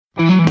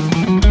Welcome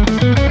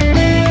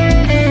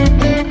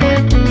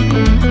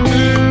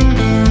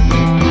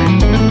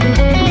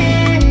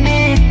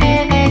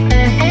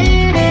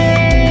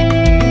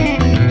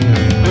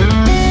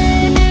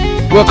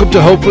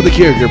to Hope for the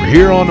Caregiver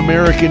here on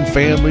American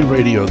Family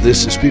Radio.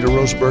 This is Peter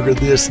Rosenberger.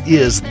 This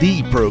is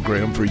the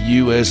program for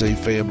you as a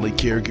family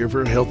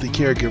caregiver. Healthy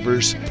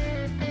caregivers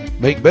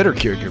make better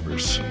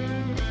caregivers.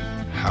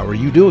 How are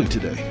you doing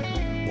today?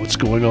 What's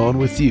going on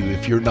with you?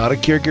 If you're not a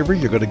caregiver,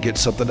 you're going to get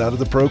something out of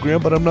the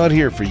program, but I'm not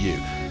here for you.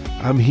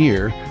 I'm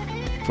here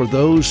for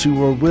those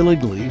who are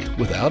willingly,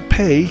 without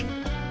pay,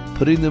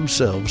 putting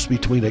themselves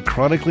between a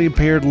chronically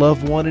impaired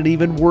loved one and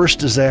even worse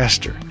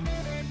disaster.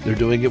 They're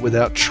doing it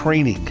without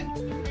training.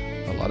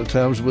 A lot of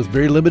times with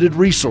very limited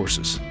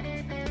resources.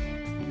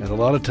 And a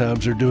lot of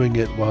times they're doing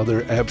it while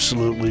they're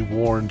absolutely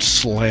worn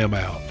slam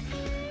out.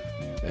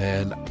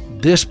 And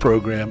this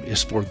program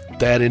is for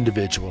that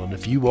individual. And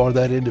if you are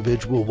that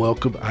individual,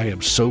 welcome. I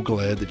am so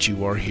glad that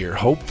you are here.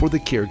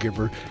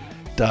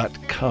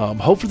 HopeForTheCaregiver.com.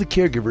 Hope for the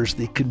Caregivers,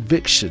 the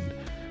conviction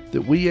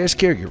that we as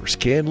caregivers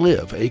can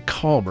live a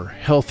calmer,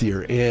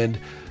 healthier, and,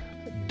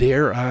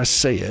 dare I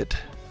say it,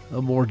 a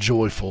more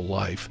joyful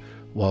life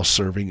while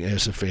serving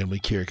as a family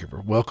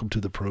caregiver. Welcome to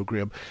the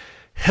program.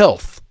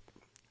 Health,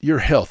 your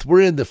health.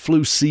 We're in the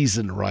flu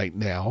season right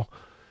now,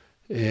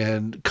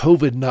 and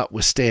COVID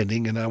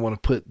notwithstanding, and I want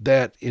to put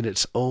that in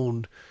its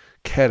own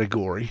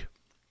category.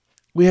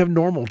 We have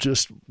normal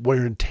just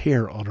wear and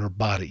tear on our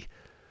body.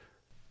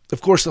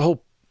 Of course, the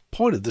whole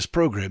point of this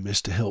program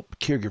is to help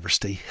caregivers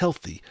stay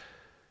healthy.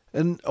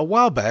 And a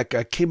while back,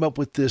 I came up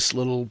with this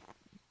little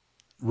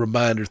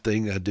reminder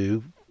thing I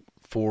do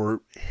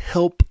for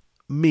Help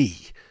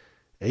Me.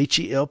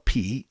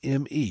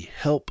 HELPME,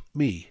 help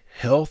me.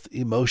 Health,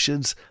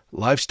 emotions,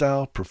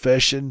 lifestyle,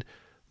 profession,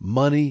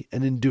 money,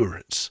 and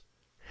endurance.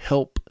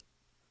 Help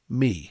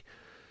me.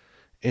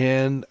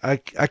 And I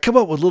come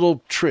up with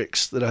little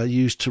tricks that I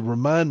use to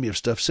remind me of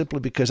stuff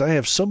simply because I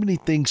have so many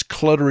things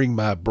cluttering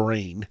my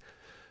brain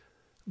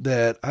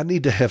that I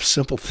need to have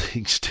simple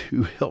things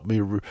to help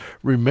me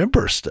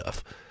remember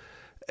stuff.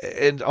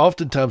 And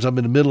oftentimes I'm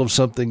in the middle of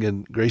something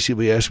and Gracie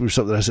will be asking me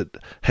something. I said,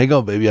 hang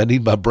on, baby, I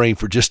need my brain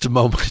for just a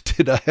moment.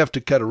 And I have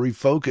to kind of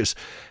refocus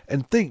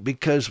and think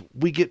because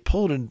we get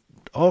pulled in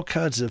all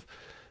kinds of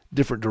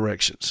different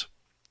directions.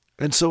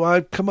 And so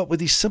I come up with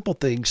these simple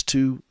things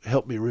to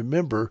help me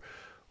remember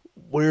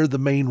where the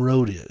main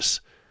road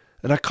is.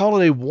 And I call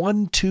it a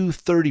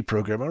 1-2-30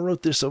 program. I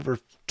wrote this over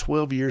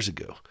 12 years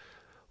ago.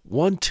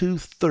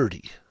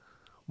 1-2-30.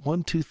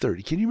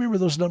 1-2-30. Can you remember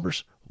those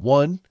numbers?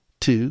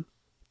 1-2-30.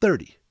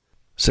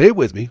 Say it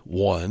with me.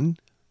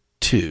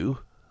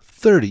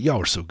 1-2-30.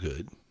 Y'all are so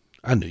good.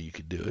 I knew you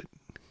could do it.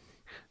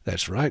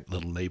 That's right,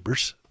 little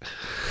neighbors.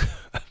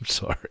 I'm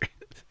sorry.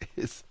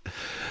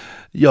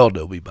 Y'all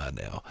know me by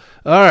now.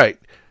 All right.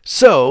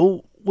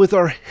 So with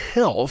our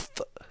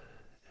health,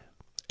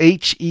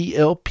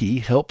 HELP,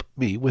 help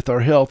me with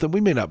our health. And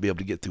we may not be able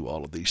to get through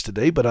all of these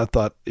today, but I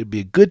thought it'd be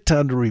a good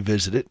time to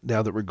revisit it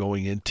now that we're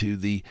going into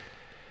the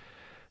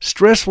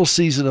stressful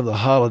season of the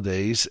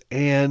holidays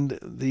and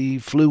the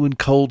flu and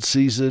cold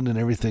season and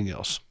everything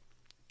else.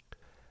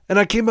 And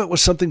I came up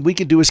with something we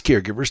can do as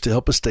caregivers to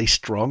help us stay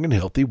strong and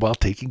healthy while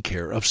taking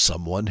care of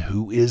someone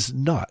who is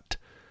not.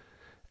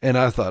 And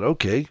I thought,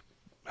 okay,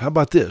 how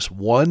about this?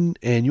 1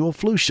 annual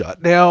flu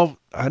shot. Now,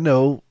 I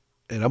know,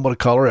 and I'm going to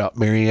call her out,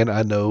 Marianne,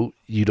 I know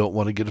you don't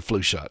want to get a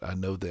flu shot. I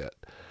know that.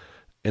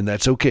 And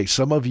that's okay.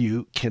 Some of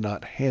you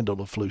cannot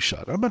handle a flu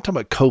shot. I'm not talking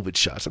about COVID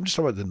shots. I'm just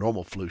talking about the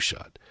normal flu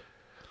shot.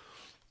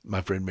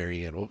 My friend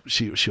Marianne,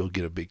 she'll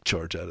get a big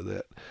charge out of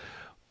that.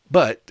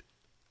 But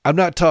I'm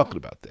not talking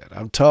about that.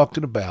 I'm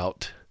talking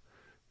about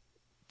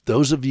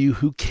those of you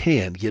who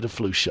can get a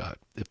flu shot.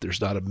 If there's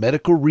not a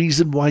medical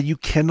reason why you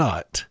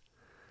cannot,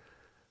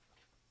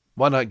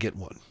 why not get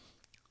one?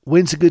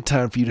 When's a good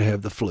time for you to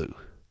have the flu?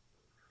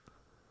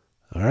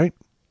 All right?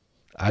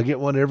 I get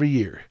one every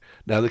year.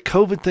 Now, the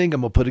COVID thing I'm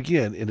going to put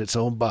again in its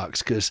own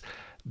box because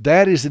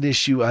that is an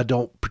issue I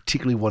don't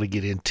particularly want to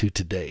get into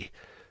today.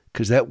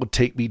 Because that would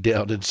take me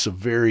down in some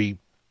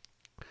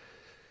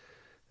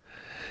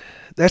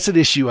that's an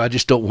issue I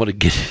just don't want to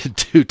get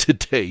into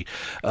today.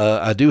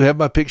 I do have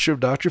my picture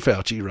of Dr.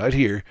 Fauci right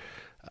here.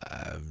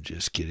 I'm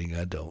just kidding,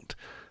 I don't.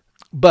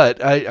 But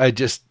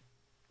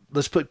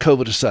let's put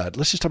COVID aside.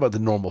 Let's just talk about the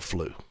normal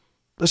flu.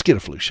 Let's get a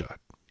flu shot.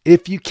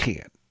 If you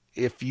can.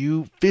 If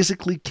you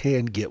physically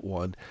can get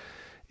one,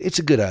 it's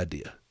a good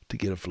idea to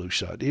get a flu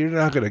shot. You're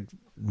not going to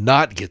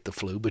not get the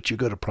flu, but you're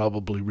going to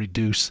probably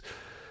reduce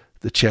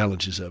the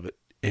challenges of it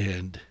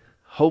and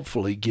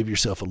hopefully give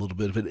yourself a little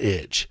bit of an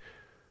edge.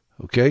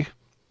 Okay?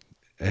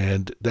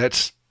 And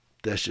that's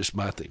just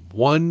my thing.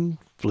 1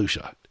 flu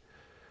shot.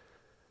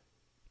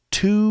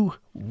 2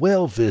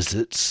 well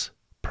visits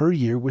per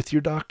year with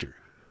your doctor.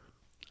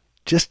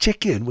 Just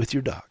check in with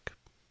your doc.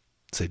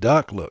 Say,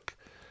 Doc, look,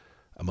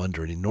 I'm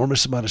under an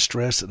enormous amount of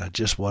stress and I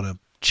just want to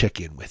check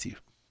in with you.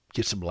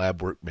 Get some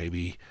lab work,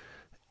 maybe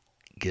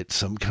get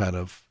some kind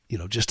of,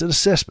 just an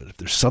assessment. If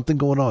there's something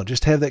going on,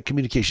 just have that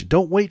communication.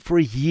 Don't wait for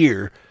a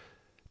year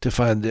to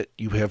find that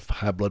you have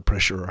high blood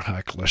pressure or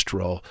high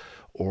cholesterol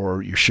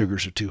or your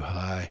sugars are too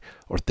high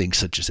or things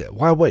such as that.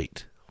 Why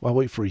wait? Why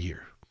wait for a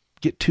year?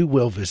 Get 2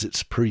 well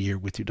visits per year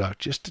with your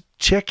doctor just to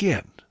check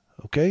in.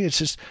 Okay? It's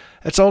just,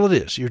 that's all it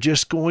is. You're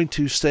just going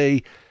to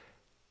say,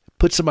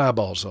 put some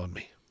eyeballs on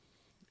me.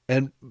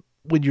 And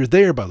when you're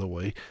there, by the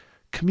way,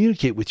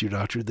 communicate with your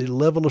doctor the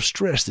level of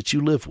stress that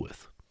you live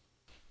with.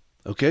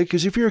 Okay?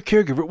 Because if you're a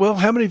caregiver, well,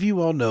 how many of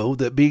you all know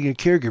that being a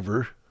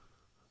caregiver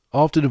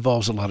often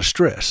involves a lot of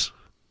stress?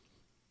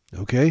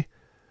 Okay?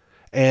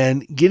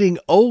 And getting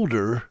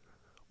older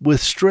with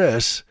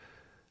stress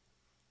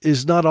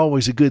is not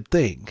always a good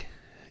thing.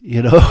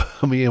 You know,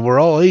 I mean, we're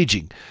all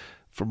aging.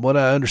 From what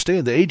I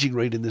understand, the aging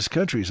rate in this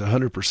country is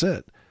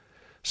 100%.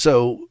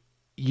 So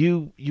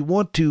you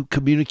want to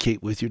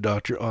communicate with your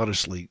doctor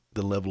honestly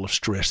the level of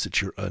stress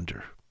that you're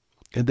under.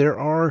 And there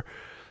are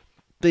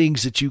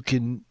things that you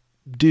can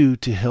do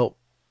to help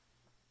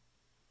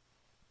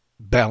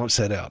balance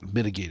that out and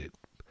mitigate it.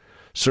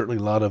 Certainly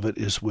a lot of it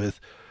is with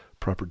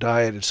proper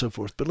diet and so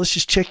forth. But let's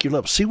just check your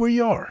level. See where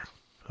you are.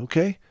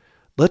 Okay?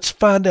 Let's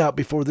find out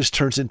before this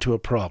turns into a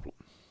problem.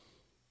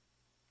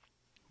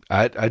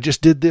 I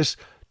just did this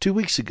 2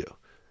 weeks ago,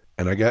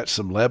 and I got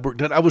some lab work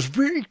done. I was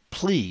very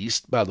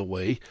pleased, by the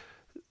way,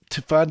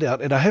 to find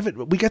out,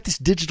 and we got this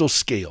digital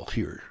scale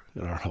here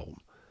in our home,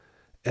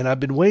 and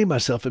I've been weighing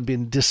myself and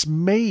been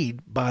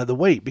dismayed by the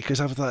weight because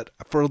I thought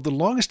for the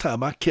longest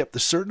time I kept a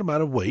certain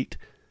amount of weight,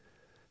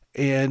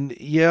 and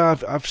yeah,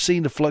 I've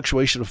seen a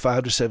fluctuation of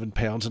 5 to 7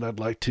 pounds, and I'd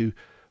like to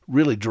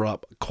really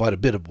drop quite a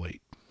bit of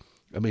weight.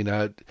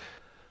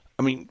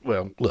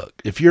 Well, look,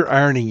 if you're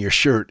ironing your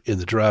shirt in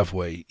the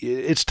driveway,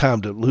 it's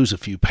time to lose a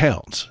few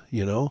pounds,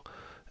 you know,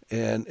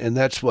 and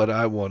that's what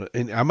I want.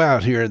 And I'm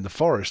out here in the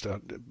forest, I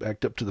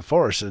backed up to the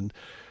forest, and,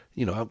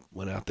 you know, I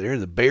went out there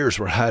and the bears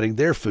were hiding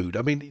their food.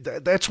 I mean,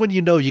 that's when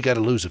you know you got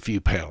to lose a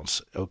few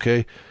pounds,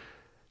 okay?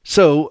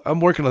 So I'm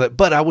working on that.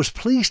 But I was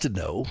pleased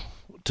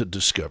to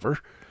discover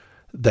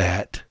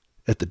that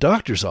at the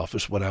doctor's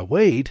office when I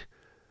weighed,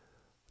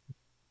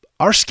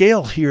 our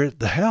scale here at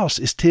the house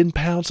is 10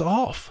 pounds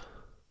off.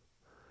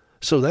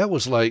 So that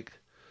was like,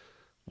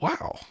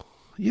 wow,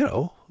 you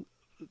know,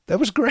 that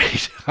was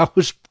great. I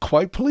was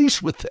quite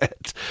pleased with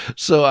that.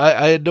 So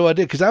I had no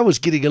idea because I was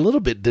getting a little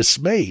bit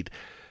dismayed.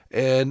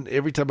 And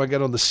every time I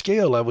got on the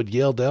scale, I would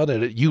yell down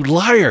at it, "You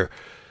liar!"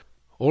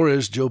 Or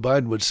as Joe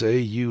Biden would say,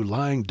 "You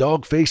lying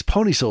dog-faced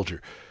pony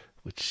soldier,"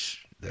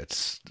 which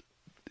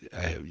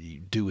you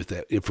do with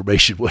that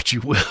information what you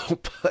will.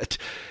 But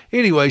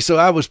anyway, so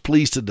I was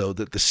pleased to know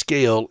that the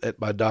scale at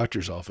my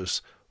doctor's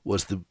office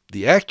was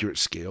the accurate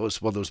scale.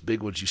 It's one of those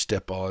big ones you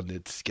step on.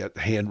 It's got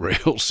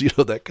handrails, you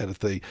know, that kind of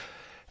thing.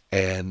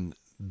 And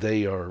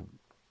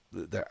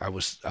I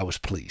was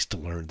pleased to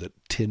learn that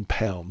 10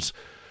 pounds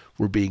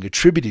were being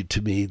attributed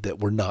to me that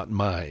were not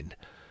mine.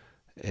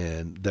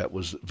 And that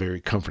was very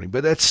comforting.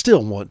 But I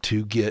still want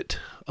to get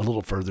a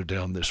little further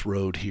down this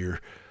road here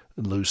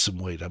and lose some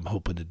weight. I'm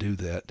hoping to do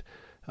that.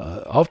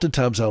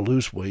 Oftentimes I'll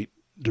lose weight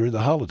during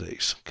the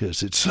holidays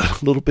because it's a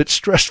little bit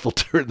stressful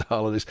during the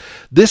holidays.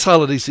 This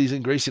holiday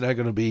season, Gracie and I are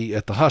going to be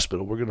at the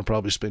hospital. We're going to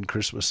probably spend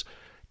Christmas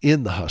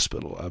in the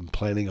hospital. I'm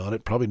planning on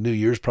it. Probably New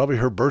Year's, probably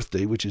her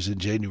birthday, which is in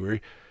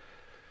January.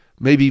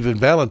 Maybe even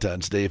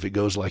Valentine's Day if it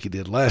goes like it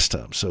did last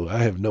time. So I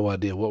have no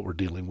idea what we're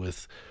dealing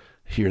with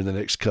here in the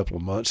next couple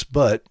of months,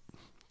 but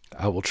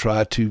I will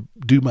try to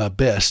do my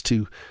best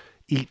to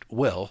eat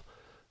well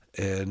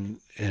and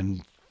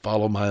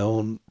follow my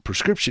own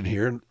prescription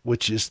here,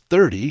 which is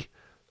 30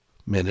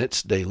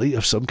 minutes daily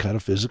of some kind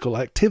of physical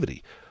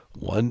activity.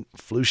 1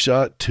 flu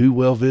shot, 2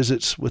 well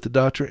visits with the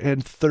doctor,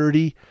 and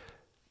 30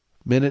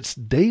 minutes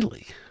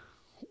daily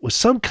with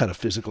some kind of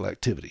physical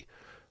activity.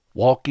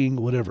 Walking,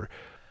 whatever.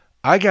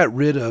 I got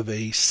rid of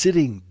a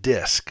sitting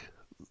desk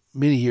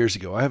many years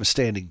ago. I have a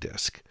standing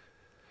desk.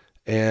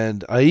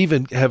 And I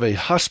even have a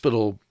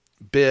hospital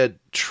bed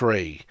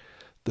tray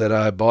that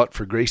I bought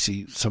for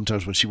Gracie.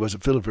 Sometimes when she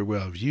wasn't feeling very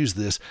well, I would use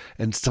this,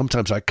 and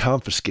sometimes I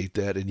confiscate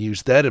that and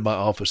use that in my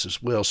office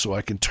as well, so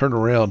I can turn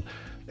around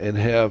and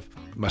have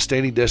my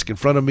standing desk in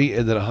front of me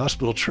and then a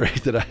hospital tray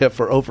that I have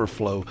for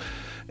overflow.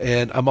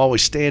 And I'm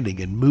always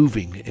standing and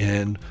moving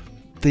and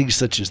things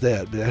such as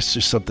that. That's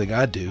just something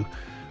I do.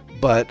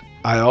 But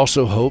I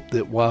also hope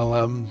that while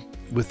I'm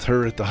with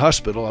her at the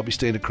hospital, I'll be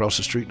staying across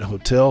the street in a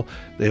hotel.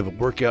 They have a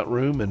workout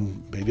room,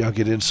 and maybe I'll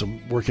get in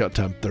some workout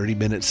time, 30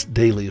 minutes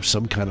daily of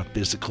some kind of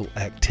physical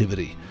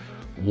activity.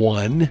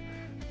 1,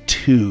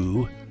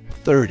 2,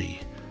 30.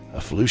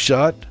 A flu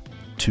shot,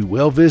 2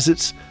 well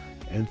visits,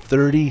 and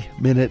 30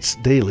 minutes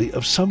daily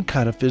of some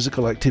kind of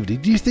physical activity.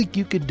 Do you think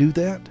you could do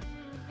that?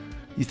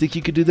 You think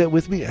you could do that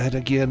with me? And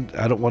again,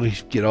 I don't want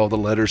to get all the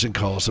letters and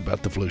calls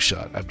about the flu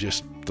shot. I'm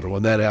just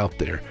throwing that out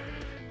there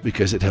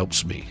because it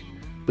helps me.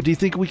 But do you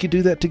think we could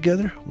do that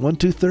together? 1,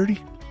 2, 30?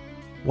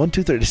 1,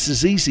 2, 30. It's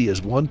as easy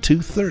as 1,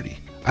 2, 30.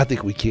 I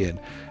think we can.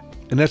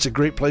 And that's a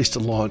great place to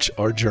launch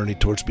our journey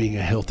towards being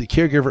a healthy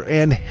caregiver,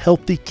 and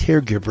healthy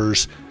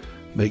caregivers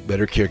make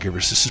better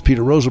caregivers. This is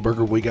Peter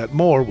Rosenberger. We got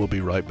more. We'll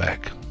be right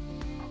back.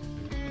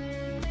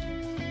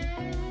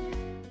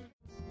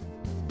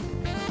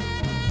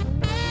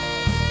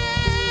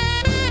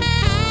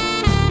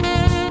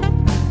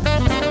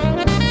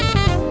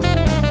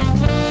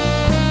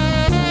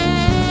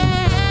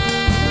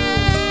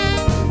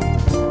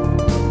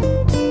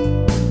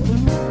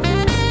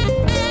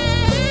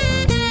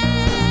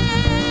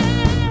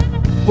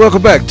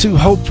 Welcome back to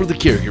Hope for the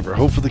Caregiver,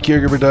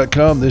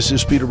 hopeforthecaregiver.com. This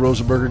is Peter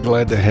Rosenberger.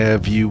 Glad to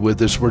have you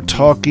with us. We're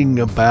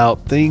talking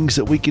about things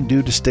that we can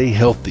do to stay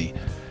healthy.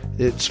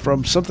 It's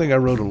from something I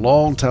wrote a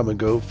long time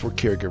ago for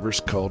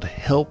caregivers called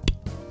Help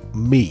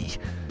Me,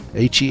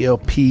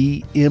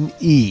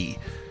 HELPME.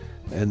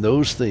 And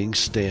those things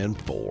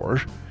stand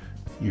for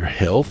your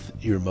health,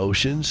 your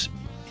emotions,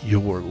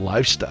 your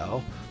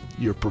lifestyle,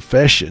 your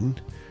profession,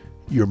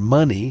 your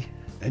money,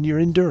 and your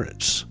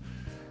endurance.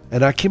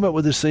 And I came up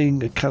with this thing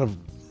kind of,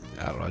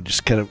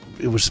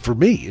 it was for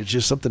me. It's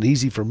just something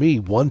easy for me.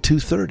 1,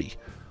 2, 30.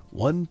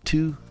 1,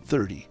 2,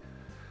 30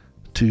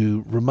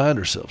 to remind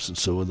ourselves. And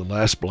so in the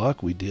last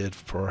block, we did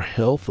for our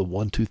health a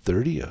 1, 2,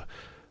 30,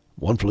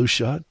 1 flu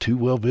shot, 2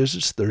 well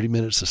visits, 30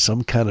 minutes of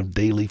some kind of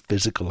daily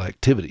physical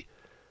activity.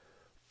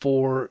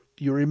 For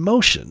your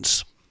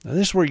emotions, now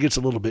this is where it gets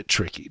a little bit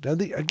tricky. Now,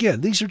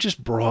 again, these are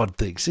just broad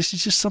things. This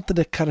is just something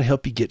to kind of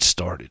help you get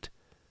started.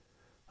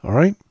 All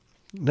right?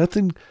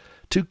 Nothing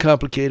too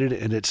complicated,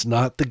 and it's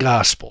not the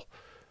gospel.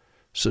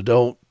 So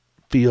don't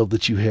feel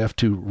that you have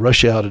to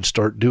rush out and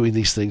start doing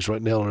these things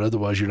right now, or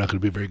otherwise you're not going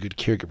to be a very good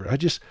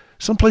caregiver.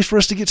 Someplace for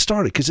us to get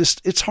started, because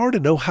it's hard to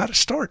know how to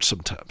start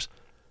sometimes.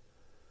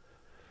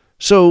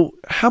 So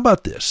how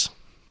about this?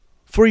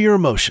 For your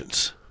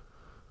emotions,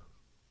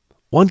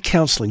 1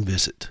 counseling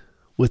visit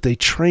with a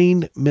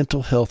trained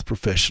mental health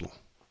professional.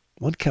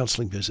 1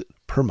 counseling visit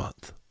per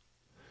month.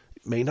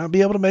 May not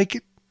be able to make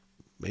it,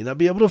 may not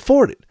be able to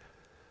afford it.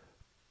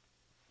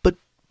 But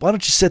why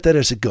don't you set that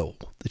as a goal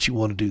that you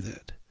want to do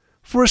that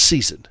for a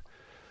season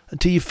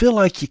until you feel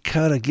like you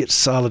kind of get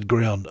solid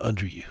ground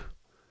under you.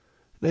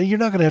 Now, you're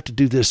not going to have to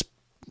do this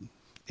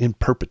in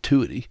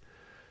perpetuity,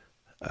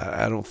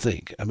 I don't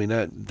think. I mean,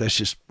 that's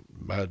just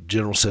my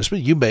general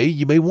assessment. You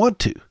may want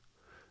to,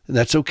 and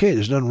that's okay.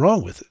 There's nothing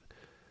wrong with it.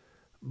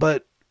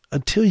 But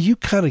until you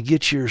kind of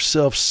get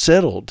yourself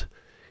settled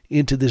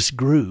into this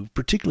groove,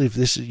 particularly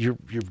if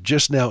you're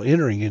just now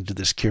entering into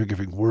this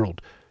caregiving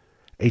world,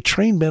 a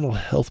trained mental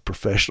health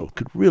professional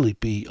could really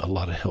be a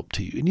lot of help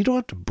to you. And you don't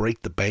have to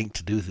break the bank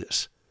to do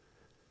this.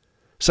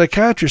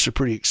 Psychiatrists are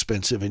pretty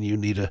expensive, and you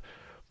need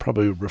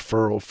probably a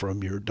referral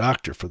from your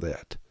doctor for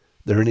that.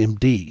 They're an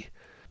MD.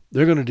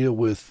 They're going to deal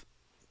with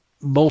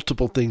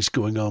multiple things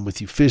going on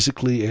with you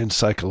physically and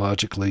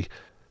psychologically.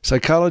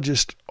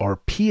 Psychologists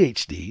are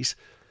PhDs,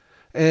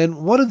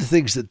 and one of the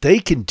things that they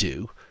can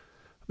do,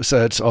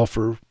 besides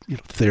offer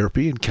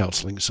therapy and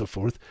counseling and so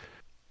forth,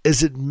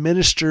 is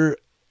administer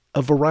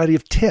a variety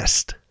of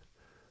tests,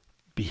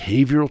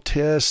 behavioral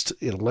tests,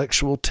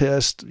 intellectual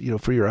tests,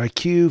 for your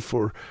IQ,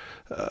 for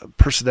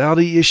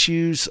personality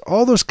issues,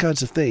 all those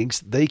kinds of things.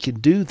 They can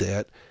do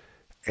that,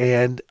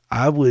 and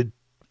I would,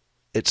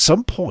 at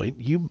some point,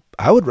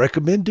 I would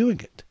recommend doing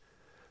it.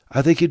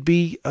 I think it'd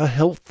be a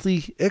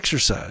healthy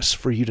exercise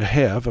for you to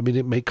have. I mean,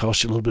 it may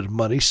cost you a little bit of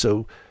money,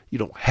 so you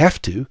don't have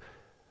to,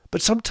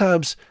 but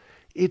sometimes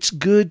it's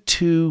good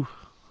to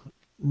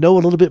know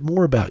a little bit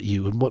more about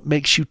you and what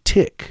makes you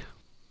tick.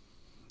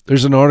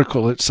 There's an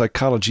article at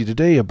Psychology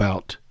Today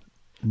about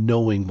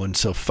knowing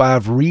oneself,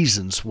 5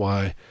 reasons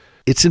why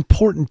it's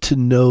important to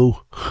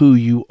know who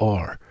you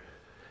are.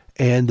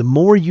 And the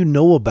more you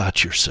know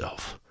about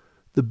yourself,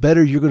 the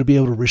better you're going to be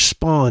able to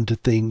respond to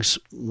things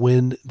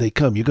when they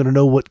come. You're going to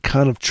know what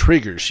kind of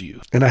triggers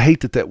you. And I hate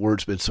that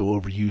word's been so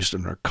overused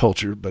in our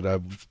culture, but I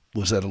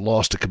was at a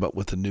loss to come up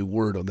with a new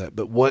word on that.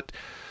 But what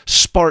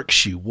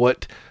sparks you,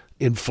 what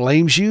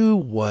inflames you,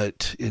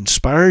 what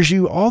inspires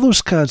you, all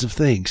those kinds of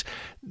things.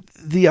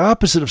 The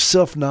opposite of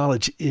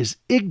self-knowledge is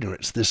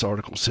ignorance, this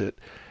article said.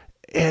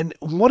 And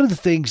one of the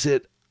things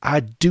that I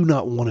do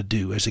not want to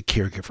do as a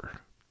caregiver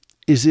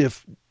is,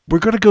 if we're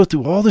going to go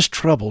through all this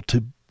trouble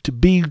to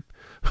be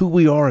who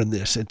we are in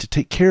this and to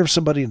take care of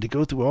somebody and to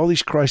go through all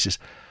these crises,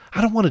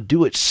 I don't want to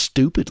do it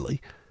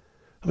stupidly.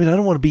 I mean, I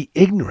don't want to be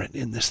ignorant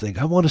in this thing.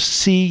 I want to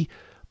see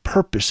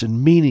purpose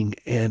and meaning,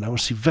 and I want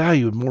to see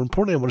value, and more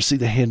importantly, I want to see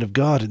the hand of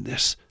God in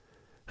this.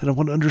 And I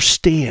want to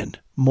understand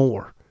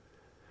more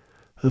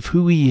of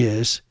who He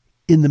is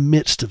in the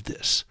midst of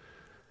this.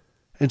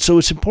 And so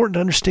it's important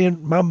to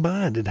understand my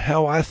mind and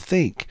how I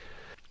think.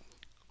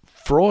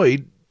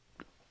 Freud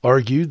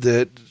argued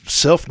that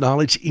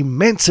self-knowledge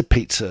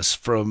emancipates us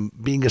from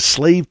being a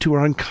slave to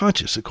our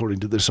unconscious, according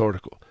to this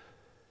article.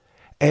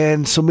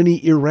 And so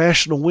many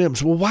irrational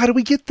whims. Well, why do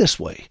we get this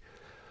way?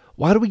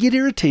 Why do we get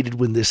irritated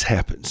when this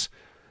happens?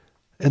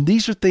 And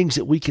these are things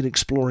that we can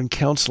explore in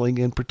counseling,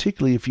 and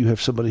particularly if you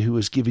have somebody who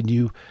has given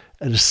you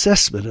an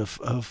assessment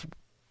of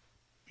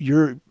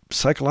your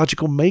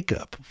psychological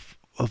makeup,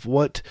 of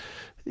what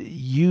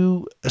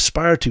you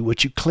aspire to,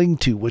 what you cling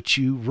to, what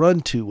you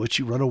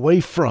run away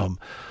from,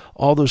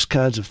 all those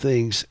kinds of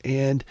things.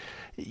 And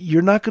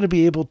you're not going to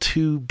be able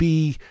to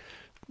be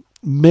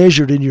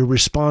measured in your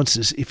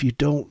responses if you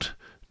don't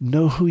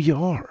know who you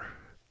are.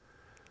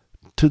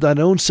 To thine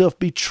own self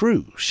be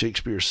true,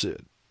 Shakespeare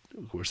said.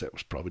 Of course, that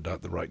was probably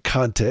not the right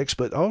context,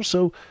 but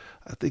also,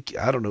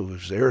 I don't know if it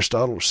was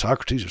Aristotle or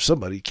Socrates or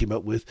somebody came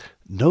up with,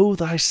 know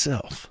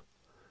thyself.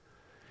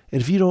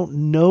 And if you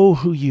don't know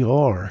who you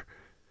are,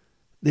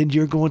 then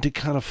you're going to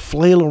kind of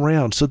flail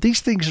around. So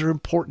these things are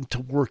important to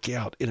work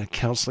out in a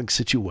counseling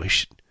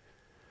situation.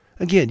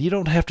 Again, you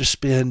don't have to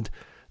spend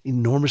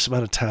enormous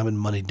amount of time and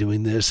money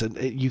doing this. And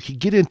you can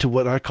get into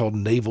what I call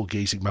navel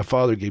gazing. My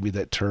father gave me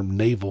that term,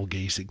 navel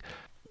gazing,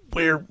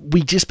 where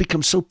we just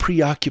become so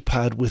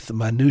preoccupied with the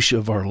minutia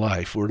of our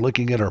life. We're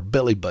looking at our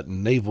belly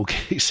button, navel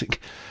gazing.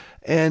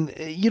 And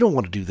you don't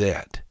want to do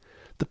that.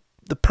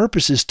 The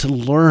purpose is to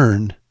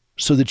learn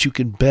so that you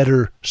can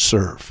better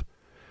serve,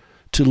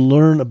 to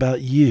learn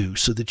about you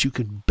so that you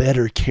can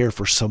better care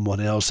for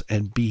someone else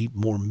and be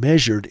more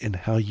measured in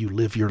how you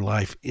live your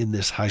life in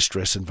this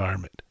high-stress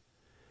environment.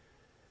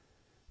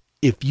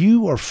 If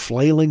you are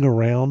flailing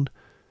around,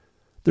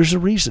 there's a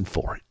reason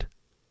for it.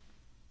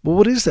 Well,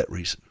 what is that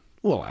reason?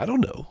 Well, I don't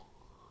know.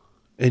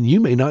 And you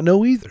may not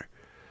know either.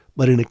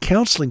 But in a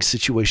counseling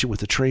situation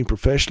with a trained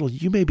professional,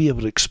 you may be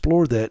able to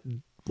explore that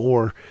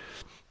more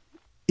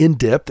in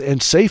depth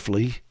and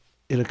safely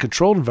in a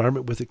controlled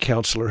environment with a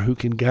counselor who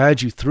can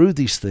guide you through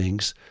these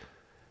things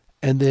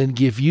and then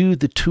give you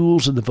the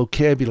tools and the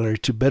vocabulary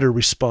to better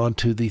respond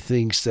to the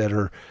things that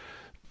are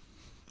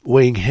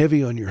weighing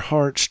heavy on your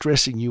heart,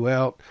 stressing you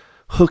out,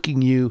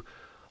 hooking you,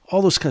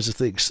 all those kinds of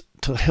things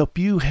to help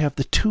you have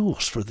the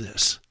tools for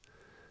this.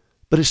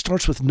 But it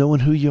starts with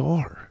knowing who you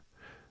are.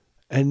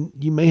 And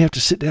you may have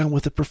to sit down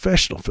with a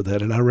professional for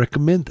that, and I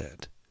recommend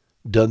that.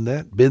 Done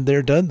that, been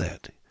there, done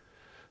that.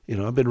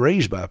 I've been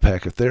raised by a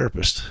pack of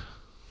therapists.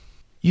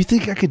 You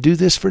think I could do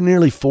this for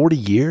nearly 40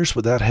 years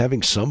without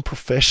having some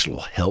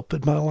professional help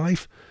in my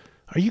life?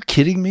 Are you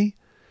kidding me?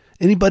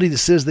 Anybody that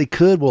says they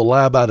could will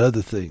lie about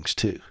other things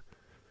too.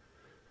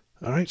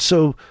 All right,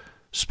 so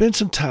spend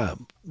some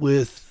time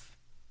with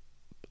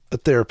a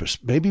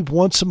therapist, maybe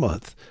once a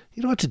month.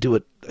 You don't have to do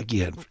it,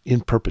 again,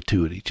 in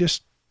perpetuity.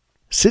 Just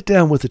sit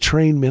down with a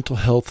trained mental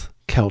health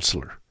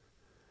counselor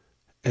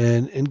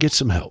and get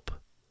some help.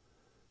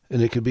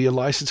 And it could be a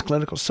licensed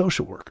clinical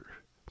social worker.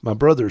 My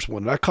brother's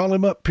one. I call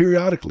him up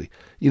periodically.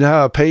 You know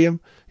how I pay him?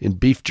 In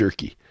beef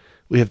jerky.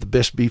 We have the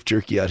best beef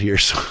jerky out here.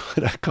 So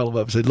I call him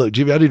up and say, look,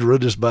 Jimmy, I need to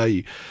run this by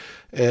you.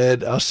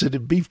 And I'll send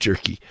him beef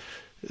jerky.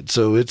 And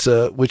so it's,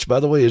 which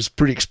by the way is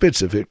pretty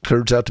expensive. It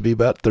turns out to be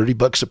about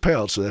 $30 a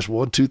pound. So that's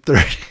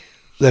 1-2-30.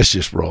 That's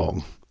just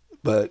wrong.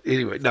 But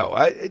anyway, no,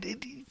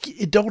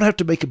 you don't have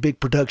to make a big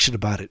production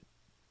about it.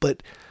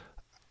 But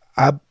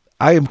I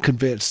am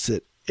convinced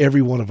that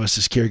every one of us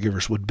as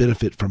caregivers would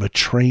benefit from a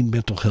trained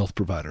mental health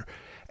provider.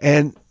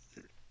 And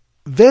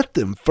vet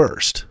them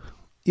first.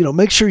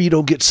 Make sure you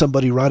don't get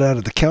somebody right out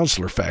of the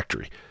counselor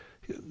factory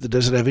that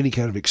doesn't have any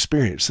kind of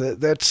experience.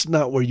 That's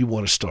not where you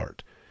want to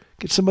start.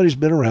 Get somebody who's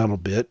been around a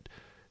bit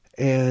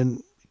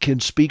and can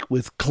speak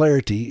with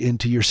clarity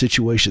into your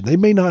situation. They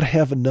may not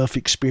have enough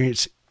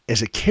experience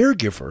as a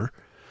caregiver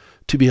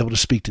to be able to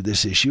speak to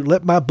this issue.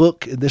 Let my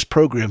book and this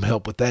program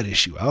help with that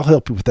issue. I'll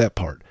help you with that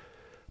part.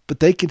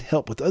 But they can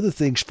help with other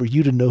things for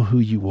you to know who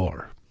you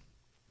are.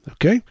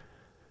 Okay?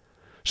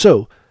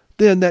 So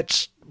then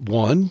that's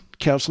 1,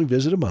 counseling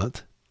visit a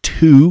month.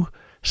 2,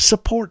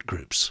 support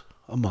groups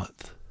a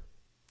month.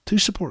 2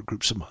 support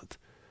groups a month.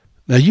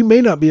 Now, you may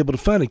not be able to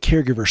find a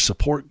caregiver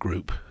support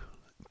group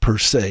per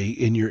se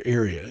in your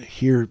area.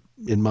 Here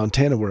in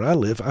Montana where I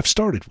live, I've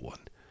started one.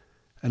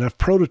 And I've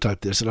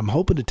prototyped this, and I'm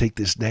hoping to take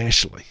this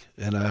nationally,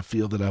 and I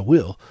feel that I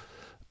will.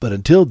 But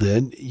until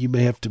then, you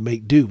may have to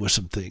make do with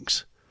some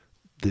things.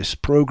 This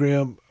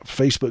program,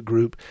 Facebook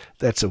group,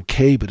 that's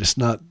okay, but it's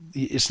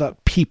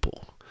not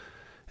people.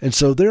 And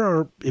so there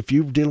are, if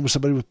you're dealing with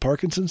somebody with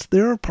Parkinson's,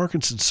 there are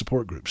Parkinson's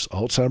support groups.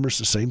 Alzheimer's,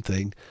 the same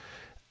thing.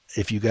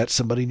 If you got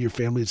somebody in your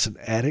family that's an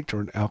addict or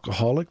an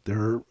alcoholic, there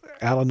are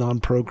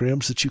Al-Anon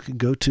programs that you can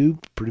go to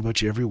pretty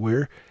much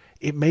everywhere.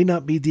 It may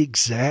not be the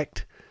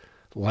exact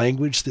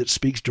language that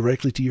speaks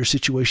directly to your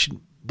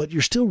situation, but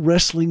you're still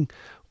wrestling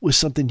with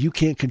something you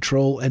can't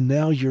control, and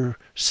now you're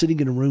sitting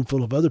in a room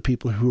full of other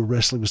people who are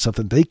wrestling with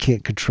something they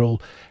can't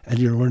control, and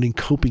you're learning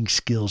coping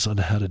skills on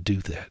how to do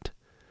that.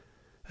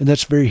 And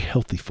that's very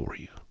healthy for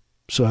you.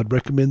 So I'd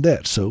recommend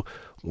that. So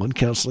 1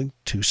 counseling,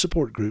 2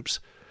 support groups.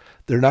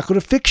 They're not going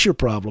to fix your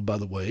problem, by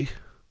the way,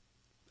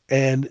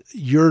 and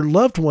your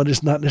loved one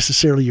is not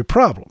necessarily your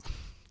problem,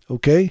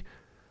 okay?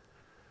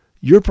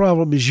 Your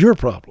problem is your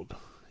problem.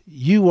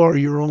 You are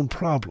your own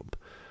problem.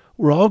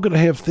 We're all going to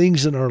have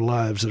things in our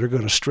lives that are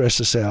going to stress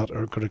us out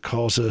or are going to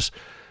cause us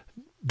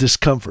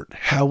discomfort.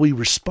 How we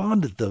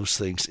respond to those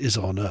things is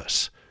on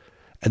us.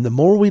 And the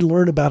more we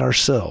learn about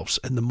ourselves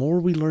and the more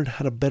we learn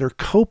how to better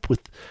cope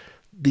with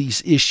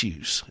these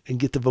issues and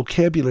get the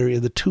vocabulary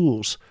and the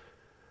tools,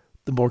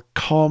 the more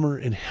calmer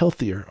and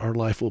healthier our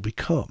life will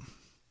become.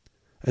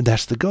 And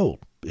that's the goal,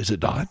 is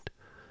it not?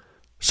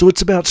 So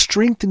it's about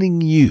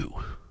strengthening you,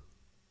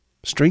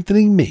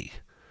 strengthening me,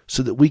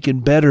 so that we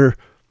can better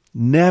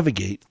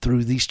navigate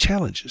through these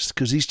challenges,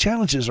 because these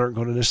challenges aren't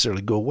going to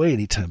necessarily go away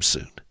anytime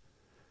soon.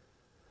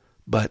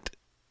 But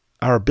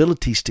our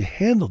abilities to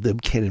handle them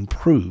can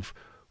improve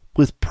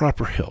with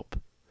proper help.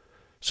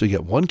 So you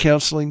got 1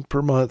 counseling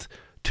per month,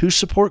 2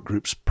 support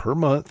groups per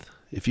month.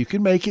 If you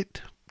can make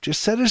it,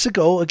 Just set it as a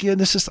goal.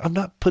 Again, I'm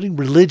not putting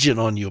religion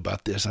on you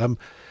about this.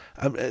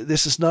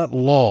 This is not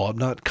law. I'm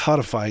not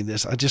codifying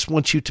this. I just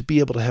want you to be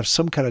able to have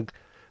some kind of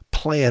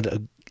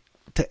plan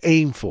to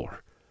aim for.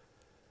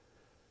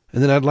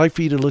 And then I'd like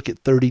for you to look at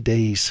 30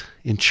 days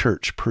in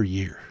church per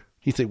year.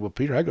 You think, well,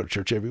 Peter, I go to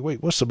church every week.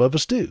 Well, some of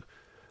us do.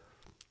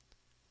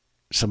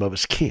 Some of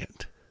us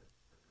can't.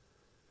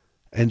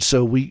 And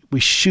so we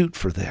shoot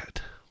for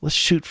that. Let's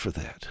shoot for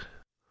that.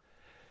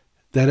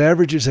 That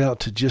averages out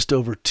to just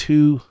over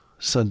 2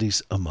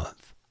 Sundays a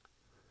month.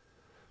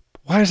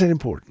 Why is that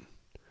important?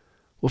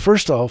 Well,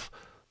 first off,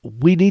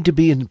 we need to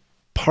be in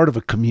part of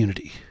a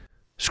community.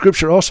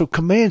 Scripture also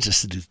commands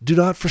us to do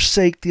not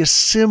forsake the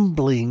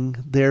assembling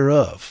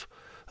thereof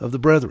of the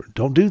brethren.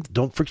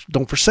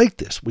 Don't forsake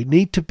this. We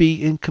need to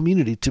be in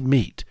community to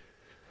meet.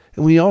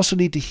 And we also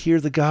need to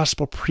hear the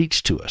gospel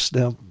preached to us.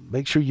 Now,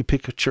 make sure you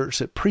pick a church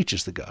that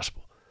preaches the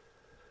gospel.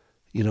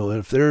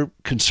 If they're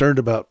concerned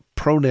about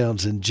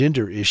pronouns and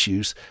gender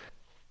issues,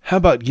 how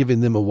about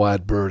giving them a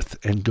wide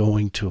berth and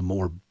going to a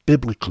more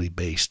biblically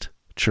based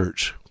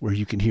church where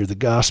you can hear the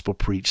gospel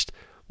preached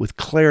with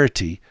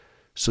clarity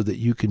so that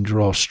you can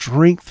draw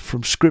strength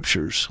from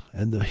scriptures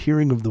and the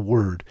hearing of the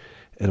word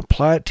and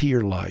apply it to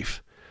your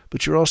life.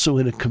 But you're also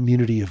in a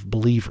community of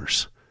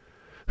believers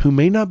who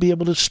may not be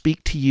able to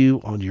speak to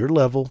you on your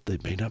level. They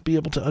may not be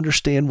able to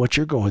understand what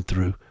you're going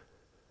through.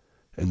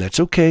 And that's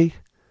okay.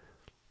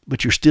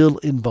 But you're still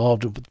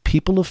involved with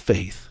people of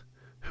faith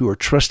who are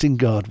trusting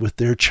God with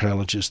their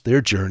challenges,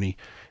 their journey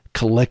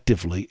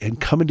collectively,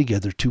 and coming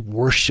together to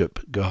worship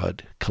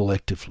God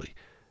collectively.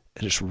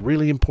 And it's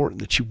really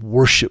important that you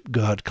worship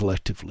God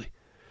collectively.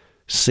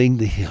 Sing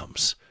the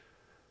hymns.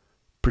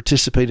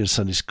 Participate in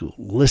Sunday school.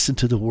 Listen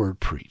to the word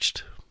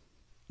preached.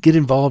 Get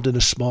involved in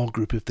a small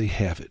group if they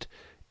have it.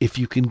 If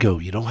you can go.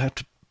 You don't have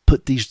to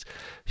put these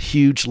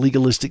huge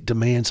legalistic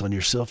demands on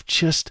yourself.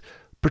 Just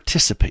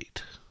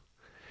participate.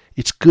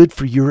 It's good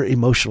for your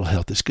emotional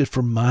health. It's good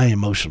for my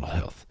emotional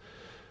health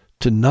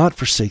to not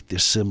forsake the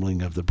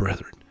assembling of the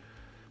brethren,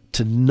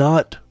 to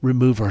not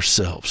remove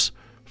ourselves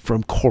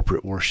from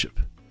corporate worship.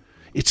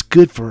 It's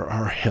good for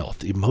our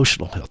health,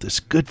 emotional health. It's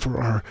good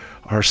for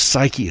our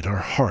psyche and our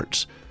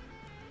hearts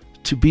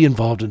to be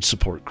involved in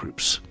support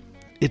groups.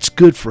 It's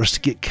good for us to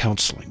get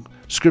counseling.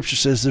 Scripture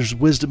says there's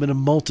wisdom in a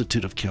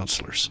multitude of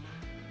counselors.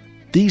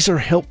 These are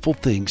helpful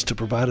things to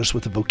provide us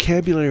with the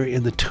vocabulary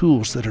and the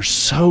tools that are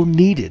so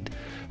needed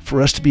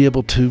for us to be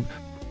able to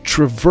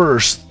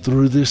traverse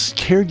through this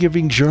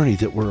caregiving journey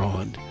that we're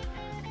on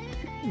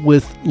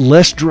with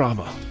less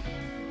drama,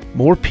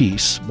 more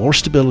peace, more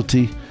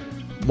stability,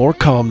 more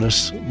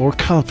calmness, more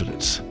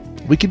confidence.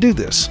 We can do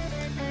this.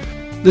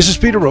 This is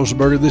Peter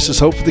Rosenberger. This is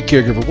Hope for the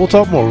Caregiver. We'll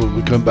talk more when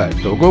we come back.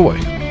 Don't go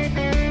away.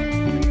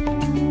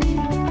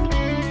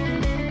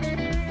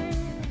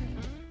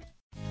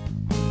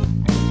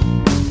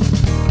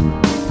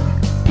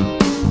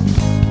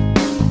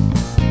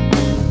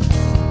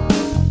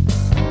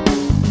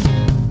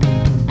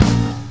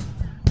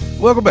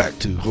 Welcome back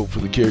to Hope for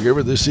the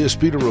Caregiver. This is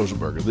Peter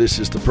Rosenberger. This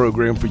is the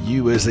program for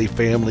you as a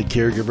family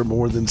caregiver.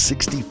 More than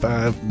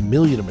 65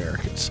 million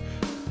Americans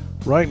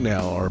right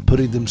now are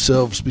putting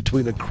themselves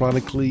between a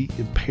chronically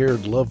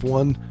impaired loved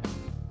one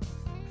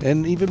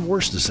and even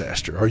worse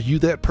disaster. Are you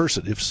that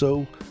person? If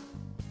so,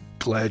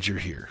 glad you're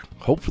here.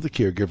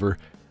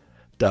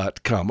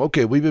 HopeForTheCaregiver.com.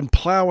 Okay, we've been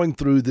plowing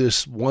through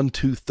this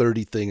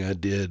 1-2-30 thing I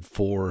did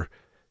for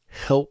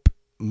Help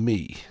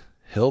Me.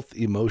 Health,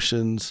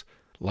 emotions,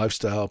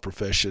 lifestyle,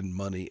 profession,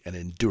 money, and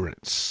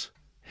endurance.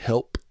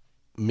 Help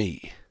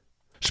me.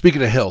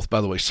 Speaking of health, by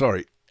the way,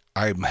 sorry,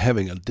 I'm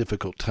having a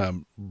difficult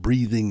time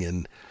breathing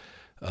and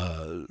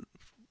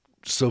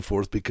so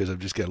forth because I've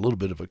just got a little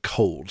bit of a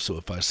cold. So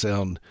if I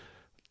sound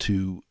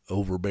too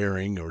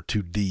overbearing or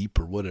too deep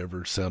or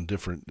whatever, sound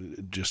different,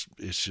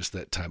 it's just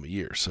that time of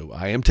year. So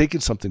I am taking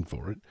something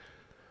for it.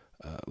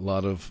 A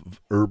lot of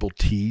herbal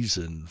teas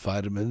and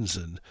vitamins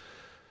and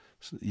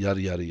yada,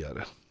 yada,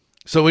 yada.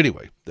 So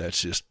anyway,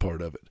 that's just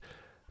part of it.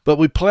 But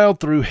we plowed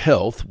through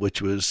health,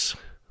 which was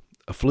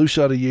a flu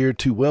shot a year,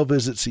 2 well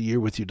visits a year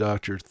with your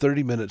doctor,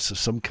 30 minutes of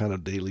some kind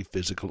of daily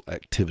physical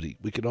activity.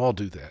 We can all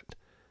do that.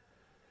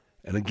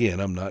 And again,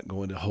 I'm not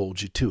going to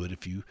hold you to it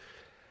if you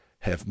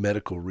have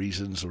medical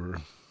reasons or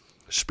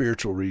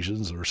spiritual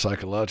reasons or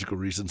psychological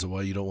reasons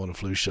why you don't want a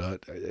flu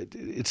shot.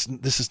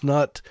 This is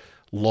not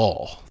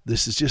law.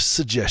 This is just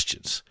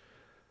suggestions.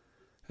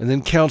 And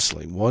then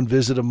counseling, 1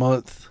 visit a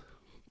month,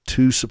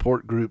 2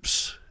 support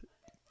groups,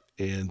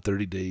 and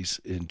 30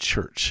 days in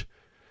church.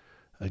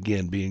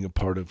 Again, being a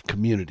part of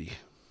community.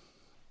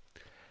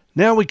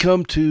 Now we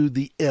come to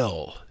the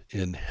L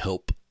in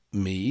Help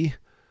Me.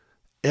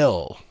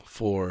 L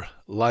for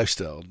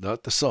lifestyle,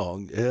 not the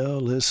song.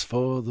 L is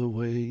for the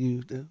way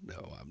you do.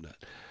 No, I'm not.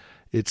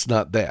 It's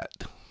not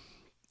that.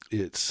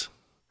 It's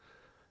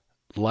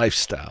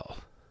lifestyle.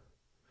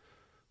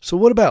 So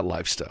what about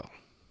lifestyle?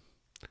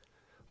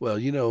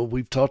 Well,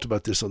 we've talked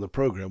about this on the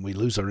program. We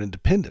lose our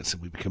independence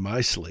and we become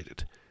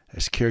isolated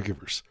as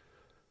caregivers.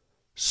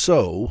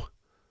 So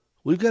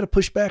we've got to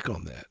push back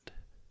on that.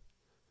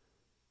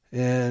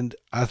 And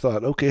I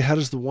thought, okay, how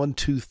does the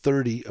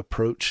 1-2-30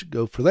 approach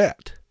go for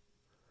that?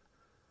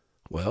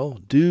 Well,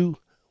 do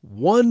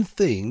one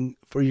thing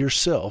for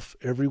yourself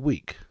every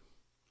week.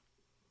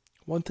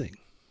 One thing.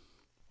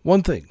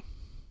 One thing.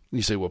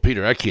 You say, well,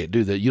 Peter, I can't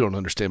do that. You don't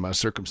understand my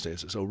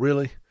circumstances. Oh,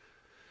 really?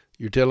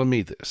 You're telling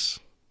me this?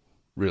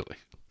 Really?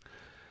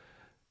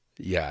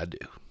 Yeah, I do.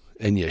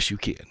 And yes, you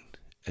can.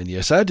 And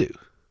yes, I do.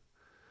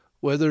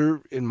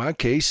 Whether, in my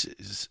case,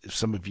 if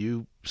some of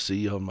you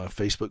see on my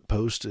Facebook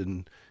post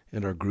and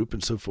in our group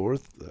and so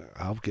forth,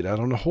 I'll get out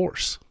on a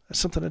horse. That's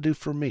something I do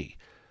for me.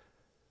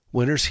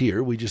 Winter's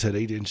here. We just had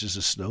 8 inches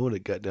of snow, and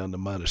it got down to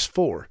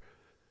 -4.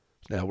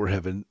 Now we're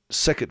having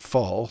second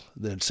fall,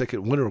 then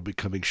second winter will be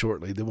coming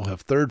shortly. Then we'll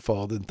have third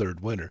fall, then third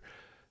winter.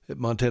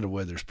 Montana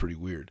weather's pretty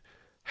weird.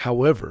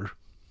 However,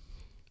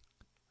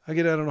 I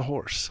get out on a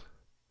horse.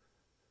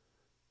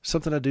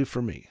 Something I do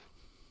for me.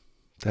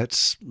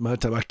 That's my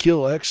time. I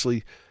kill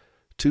actually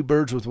 2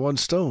 birds with 1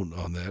 stone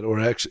on that, or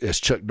actually, as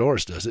Chuck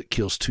Norris does it,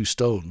 kills 2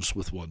 stones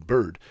with 1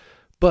 bird.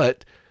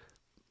 But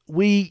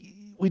we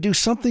do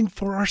something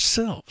for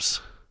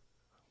ourselves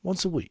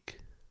once a week.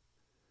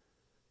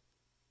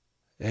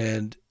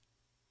 And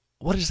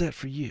what is that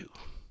for you?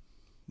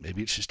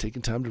 Maybe it's just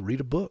taking time to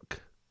read a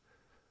book.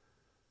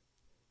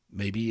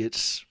 Maybe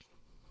it's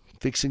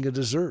fixing a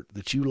dessert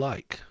that you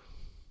like,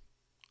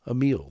 a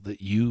meal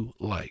that you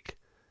like,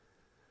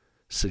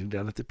 sitting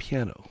down at the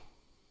piano,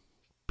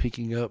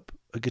 picking up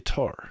a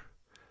guitar.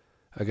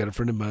 I got a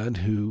friend of mine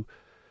who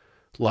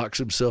locks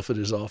himself in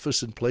his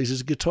office and plays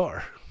his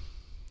guitar.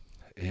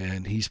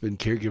 And he's been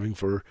caregiving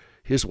for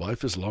his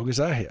wife as long as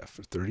I have,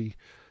 for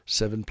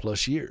 37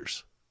 plus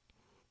years.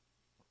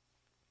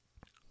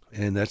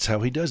 And that's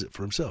how he does it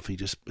for himself. He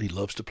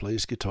loves to play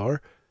his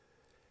guitar,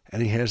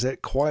 and he has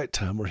that quiet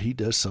time where he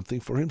does something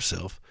for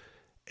himself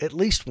at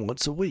least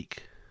once a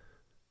week.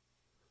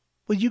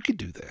 Well, you could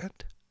do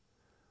that.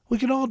 We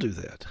can all do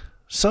that.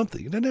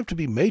 Something. It doesn't have to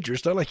be major.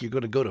 It's not like you're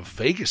going to go to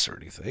Vegas or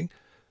anything.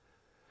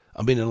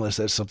 I mean, unless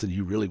that's something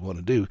you really want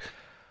to do.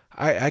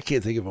 I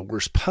can't think of a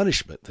worse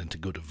punishment than to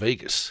go to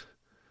Vegas.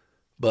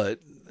 But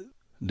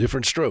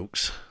different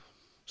strokes.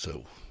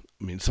 So,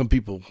 I mean, some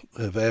people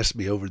have asked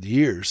me over the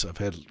years, I've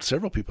had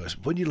several people ask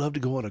me, wouldn't you love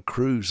to go on a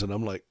cruise? And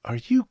I'm like, are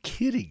you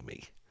kidding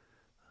me?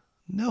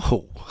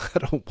 No, I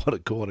don't want to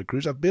go on a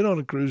cruise. I've been on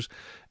a cruise,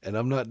 and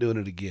I'm not doing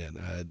it again.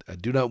 I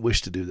do not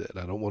wish to do that.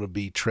 I don't want to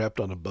be trapped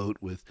on a boat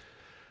with,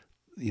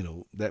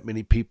 that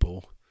many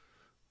people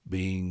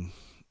being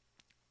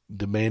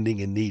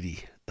demanding and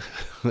needy.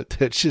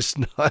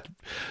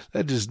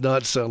 That does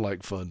not sound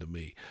like fun to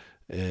me.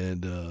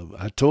 And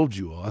I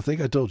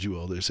think I told you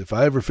all this. If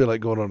I ever feel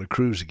like going on a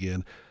cruise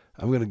again,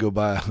 I'm going to go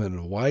buy an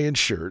Hawaiian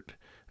shirt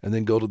and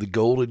then go to the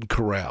Golden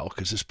Corral,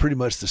 because it's pretty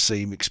much the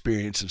same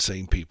experience and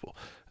same people.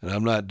 And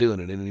I'm not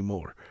doing it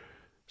anymore.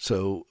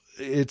 So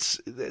it's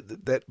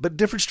that, but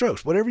different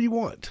strokes, whatever you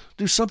want.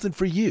 Do something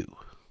for you.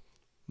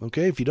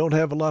 Okay? If you don't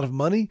have a lot of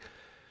money,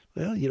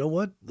 well, you know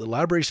what? The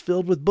library's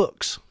filled with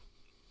books.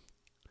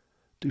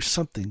 Do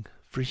something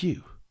for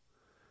you.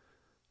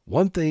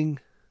 One thing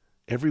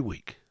every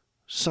week.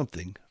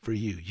 Something for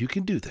you. You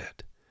can do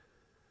that.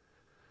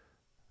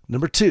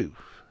 Number 2,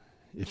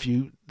 if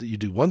you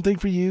do one thing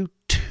for you,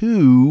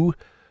 2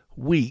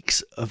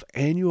 weeks of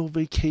annual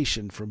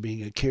vacation from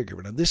being a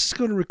caregiver. Now, this is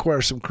going to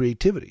require some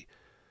creativity,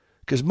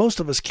 because most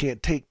of us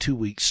can't take 2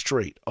 weeks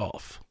straight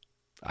off.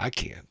 I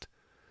can't.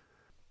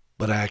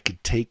 But I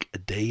could take a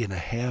day and a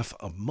half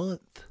a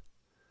month.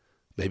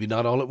 Maybe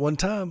not all at one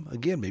time.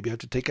 Again, maybe I have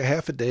to take a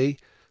half a day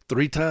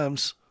 3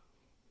 times.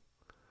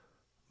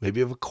 Maybe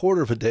have a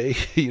quarter of a day,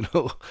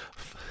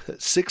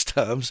 6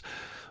 times.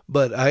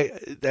 But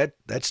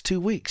that's 2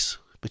 weeks.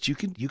 But you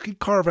can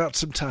carve out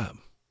some time.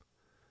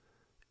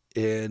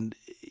 And,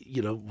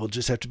 we'll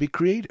just have to be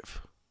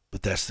creative.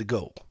 But that's the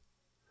goal,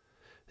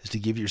 is to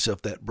give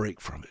yourself that break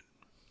from it.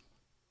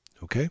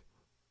 Okay?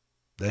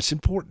 That's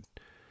important.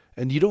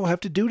 And you don't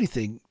have to do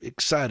anything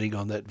exciting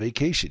on that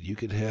vacation. You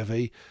could have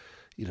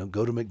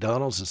go to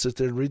McDonald's and sit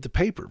there and read the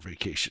paper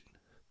vacation.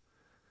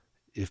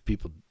 If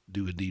people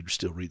do indeed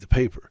still read the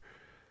paper.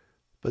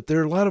 But there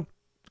are a lot of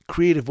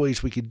creative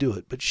ways we could do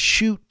it. But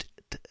shoot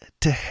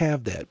to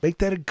have that. Make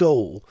that a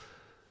goal,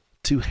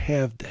 to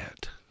have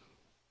that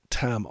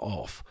time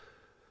off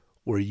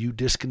where you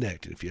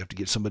disconnect. And if you have to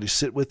get somebody to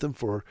sit with them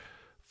for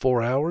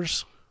 4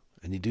 hours,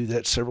 and you do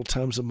that several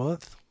times a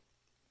month,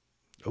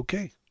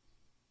 okay,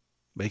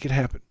 make it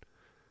happen.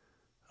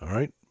 All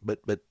right?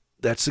 But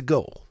that's the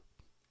goal.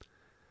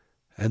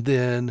 And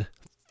then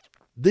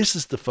this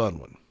is the fun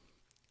one.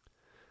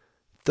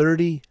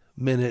 30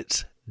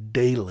 minutes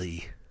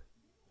daily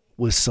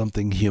with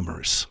something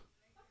humorous.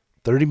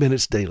 30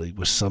 minutes daily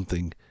with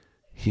something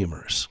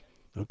humorous.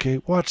 Okay?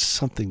 Watch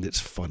something that's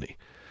funny.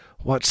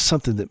 Watch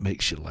something that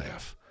makes you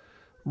laugh.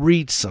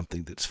 Read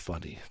something that's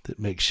funny that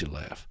makes you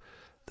laugh.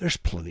 There's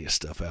plenty of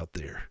stuff out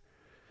there.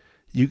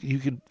 You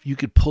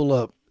could pull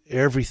up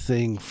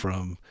everything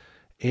from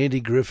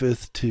Andy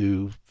Griffith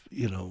to,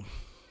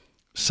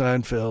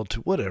 Seinfeld to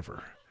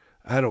whatever.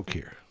 I don't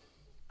care.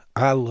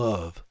 I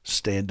love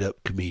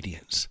stand-up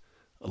comedians.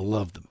 I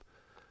love them.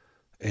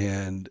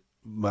 And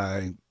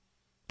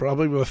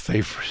probably my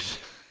favorite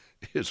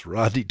is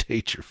Rodney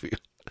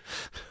Dangerfield.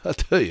 I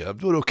tell you, I'm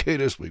doing okay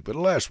this week, but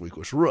last week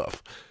was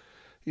rough.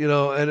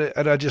 And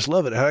I just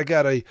love it. And I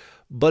got a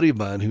buddy of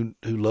mine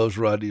who loves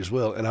Rodney as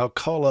well, and I'll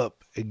call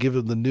up and give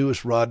him the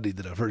newest Rodney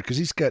that I've heard because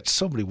he's got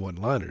so many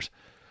one-liners.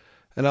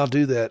 And I'll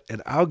do that,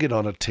 and I'll get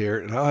on a tear,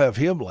 and I'll have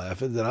him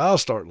laughing, then I'll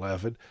start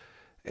laughing,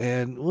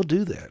 and we'll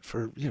do that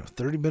for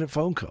 30-minute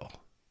phone call,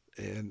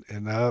 and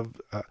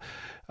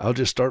I'll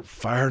just start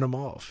firing them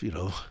off.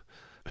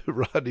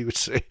 Rodney would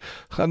say,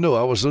 "I know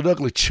I was an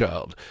ugly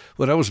child.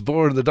 When I was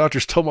born, the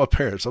doctors told my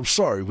parents, I'm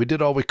sorry, we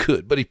did all we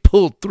could, but he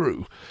pulled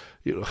through.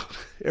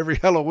 Every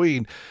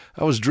Halloween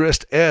I was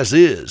dressed as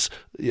is.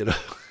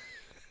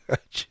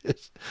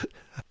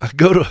 I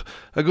go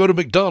to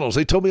McDonald's.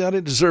 They told me I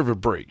didn't deserve a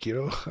break.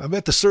 I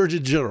met the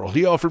Surgeon General.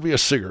 He offered me a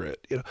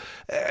cigarette.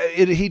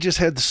 He just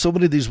had so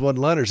many of these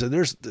one-liners. And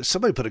there's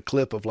somebody put a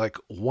clip of like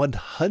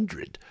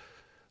 100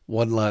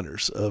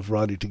 one-liners of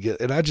Rodney together,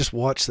 and I just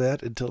watched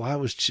that until I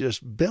was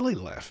just belly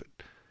laughing.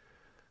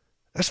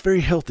 That's very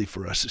healthy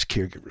for us as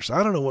caregivers.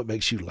 I don't know what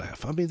makes you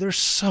laugh. I mean, there's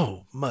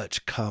so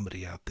much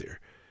comedy out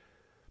there.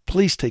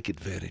 Please take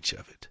advantage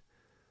of it.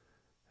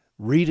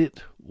 Read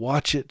it,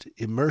 watch it,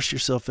 immerse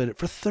yourself in it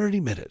for 30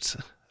 minutes.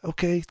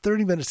 Okay,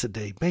 30 minutes a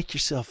day. Make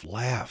yourself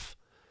laugh.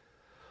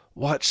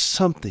 Watch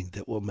something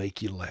that will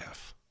make you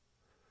laugh.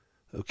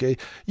 Okay?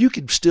 You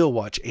can still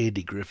watch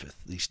Andy Griffith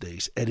these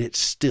days, and it's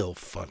still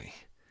funny.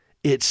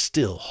 It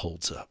still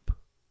holds up.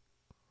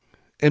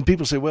 And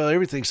people say, well,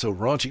 everything's so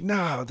raunchy.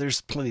 No, there's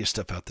plenty of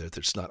stuff out there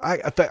that's not.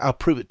 In fact, I'll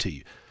prove it to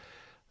you.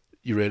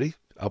 You ready?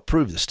 I'll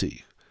prove this to you.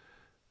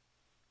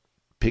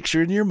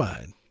 Picture in your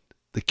mind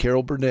the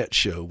Carol Burnett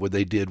show where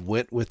they did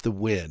Went with the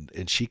Wind,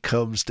 and she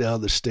comes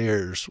down the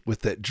stairs with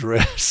that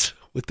dress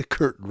with the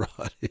curtain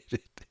rod in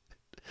it.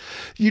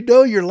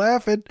 You're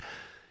laughing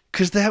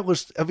because that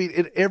was,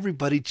 and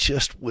everybody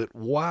just went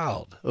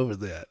wild over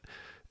that.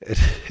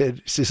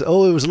 And she says,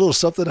 oh, it was a little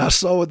something I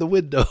saw in the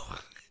window.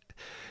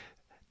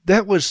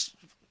 That was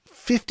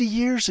 50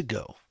 years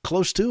ago,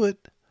 close to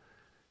it.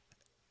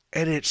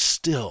 And it's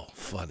still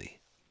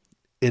funny.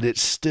 And it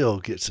still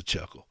gets a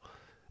chuckle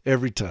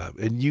every time.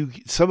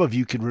 And some of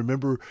you can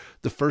remember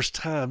the first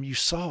time you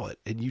saw it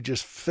and you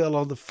just fell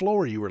on the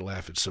floor. You were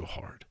laughing so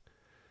hard.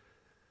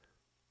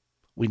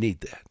 We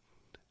need that.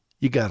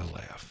 You got to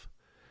laugh.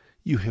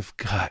 You have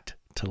got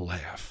to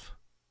laugh.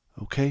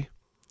 Okay?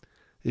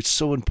 It's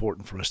so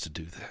important for us to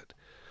do that.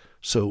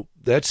 So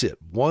that's it.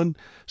 One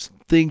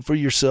thing for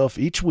yourself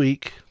each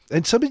week.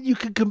 And some of you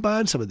can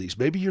combine some of these.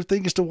 Maybe your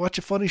thing is to watch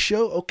a funny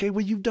show. Okay,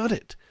 well, you've done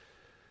it.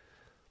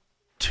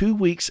 2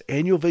 weeks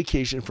annual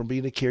vacation from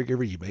being a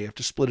caregiver. You may have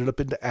to split it up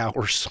into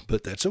hours,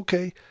 but that's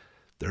okay.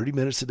 30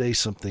 minutes a day,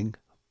 something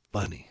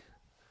funny.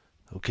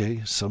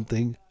 Okay,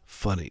 something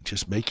funny.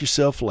 Just make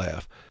yourself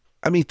laugh.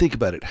 Think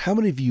about it. How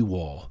many of you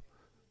all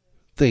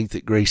think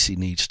that Gracie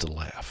needs to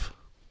laugh?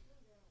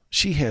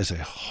 She has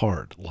a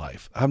hard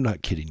life. I'm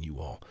not kidding you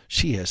all.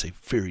 She has a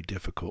very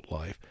difficult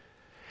life,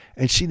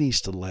 and she needs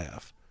to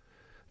laugh.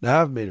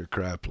 Now, I've made her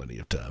cry plenty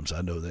of times.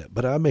 I know that,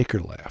 but I make her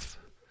laugh.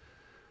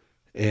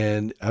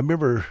 And I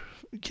remember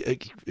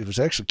it was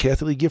actually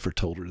Kathy Lee Gifford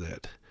told her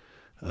that.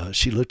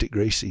 She looked at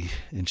Gracie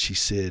and she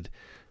said,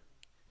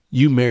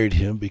 you married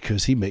him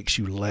because he makes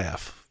you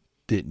laugh,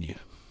 didn't you?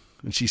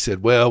 And she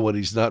said, well, when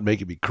he's not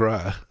making me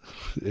cry.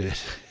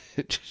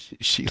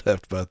 She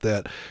laughed about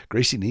that.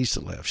 Gracie needs to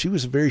laugh. She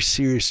was a very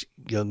serious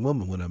young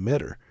woman when I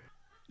met her.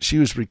 She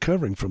was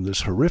recovering from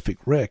this horrific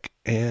wreck,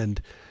 and,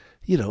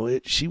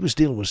 she was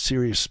dealing with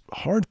serious,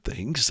 hard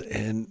things,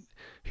 and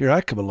here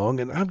I come along,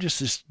 and I'm just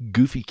this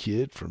goofy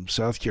kid from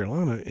South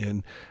Carolina,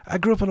 and I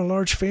grew up in a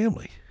large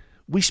family.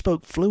 We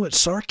spoke fluent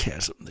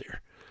sarcasm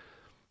there.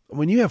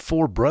 When you have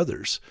 4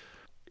 brothers,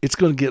 it's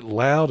going to get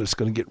loud, it's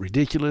going to get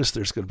ridiculous,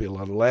 there's going to be a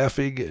lot of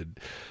laughing,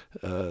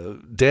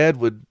 and Dad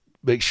would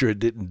make sure it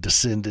didn't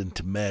descend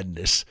into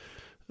madness.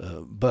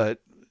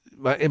 But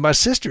my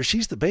sister,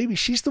 she's the baby.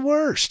 She's the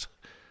worst.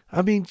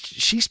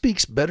 She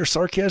speaks better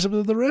sarcasm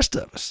than the rest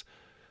of us.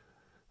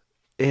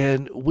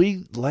 And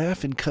we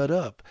laugh and cut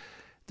up.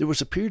 There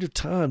was a period of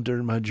time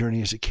during my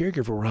journey as a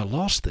caregiver where I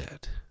lost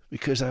that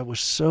because I was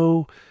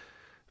so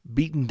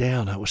beaten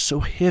down. I was so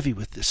heavy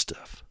with this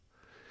stuff.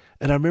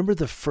 And I remember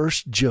the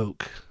first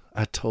joke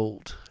I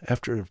told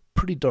after a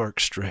pretty dark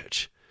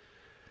stretch.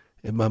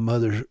 And my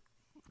mother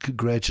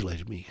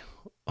congratulated me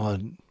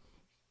on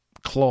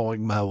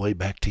clawing my way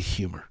back to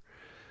humor.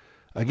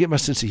 I get my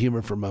sense of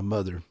humor from my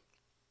mother,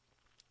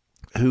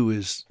 who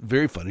is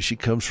very funny. She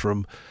comes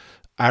from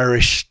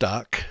Irish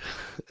stock,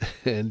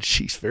 and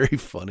she's very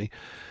funny.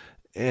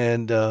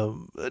 And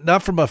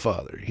not from my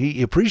father.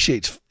 He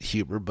appreciates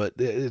humor, but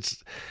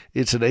it's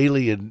an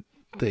alien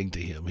thing to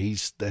him.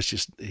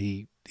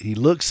 He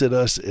looks at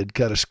us and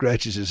kind of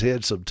scratches his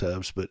head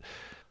sometimes, but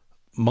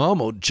Mom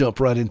will jump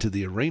right into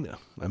the arena.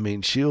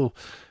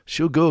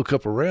 She'll go a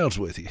couple rounds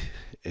with you,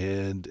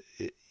 and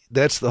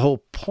that's the whole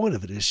point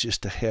of it, is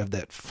just to have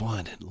that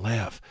fun and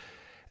laugh.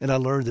 And I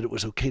learned that it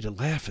was okay to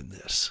laugh in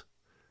this.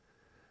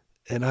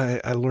 And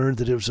I learned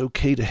that it was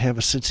okay to have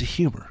a sense of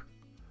humor.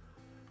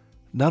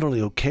 Not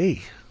only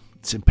okay,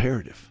 it's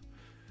imperative.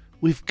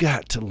 We've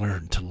got to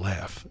learn to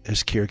laugh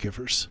as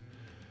caregivers.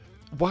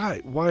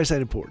 Why is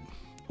that important?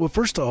 Well,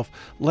 first off,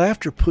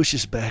 laughter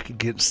pushes back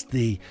against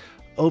the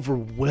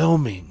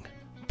overwhelming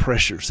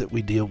pressures that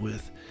we deal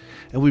with.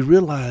 And we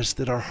realize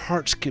that our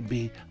hearts can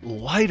be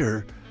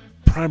lighter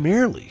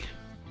primarily,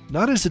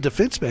 not as a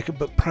defense mechanism,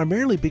 but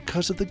primarily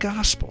because of the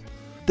gospel.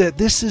 That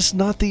this is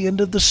not the end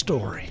of the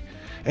story.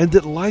 And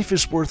that life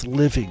is worth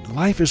living.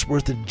 Life is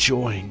worth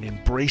enjoying,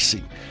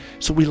 embracing.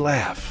 So we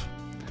laugh.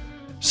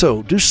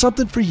 So do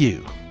something for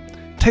you.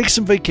 Take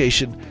some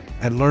vacation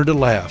and learn to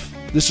laugh.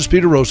 This is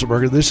Peter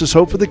Rosenberger. This is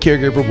Hope for the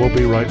Caregiver. We'll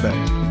be right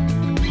back.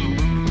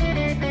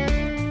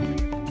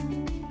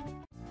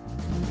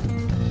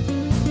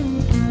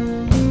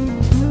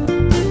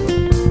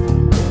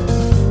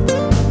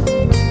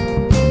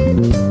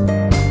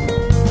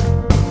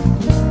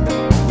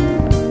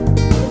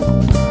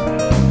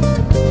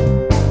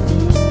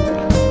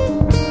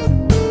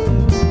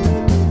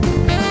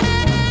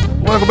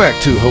 Welcome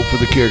back to Hope for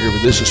the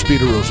Caregiver. This is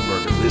Peter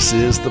Rosenberger. This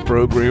is the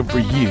program for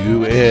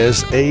you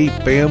as a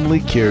family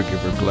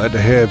caregiver. Glad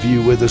to have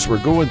you with us.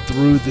 We're going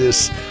through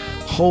this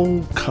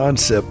whole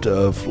concept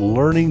of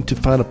learning to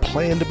find a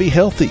plan to be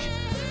healthy.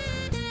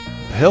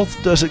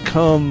 Health doesn't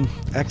come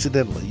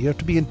accidentally. You have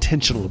to be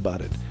intentional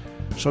about it.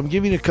 So I'm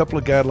giving you a couple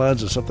of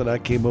guidelines of something I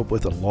came up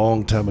with a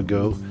long time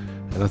ago,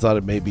 and I thought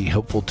it may be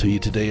helpful to you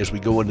today as we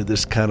go into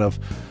this kind of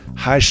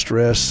high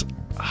stress,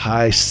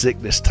 high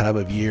sickness time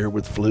of year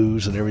with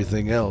flus and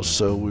everything else.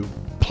 So we're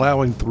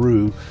plowing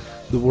through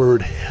the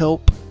word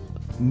help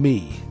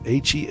me,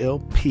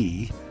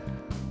 HELPME,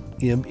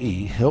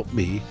 help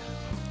me.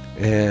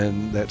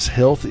 And that's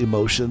health,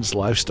 emotions,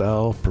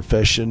 lifestyle,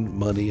 profession,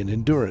 money, and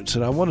endurance.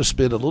 And I want to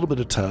spend a little bit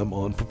of time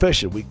on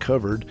profession. We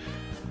covered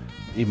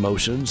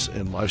emotions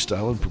and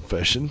lifestyle and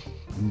profession.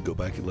 You can go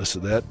back and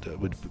listen to that.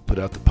 We'd put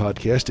out the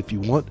podcast if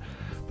you want.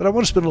 But I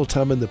want to spend a little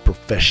time in the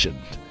profession,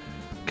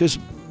 because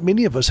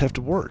many of us have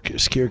to work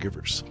as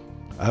caregivers.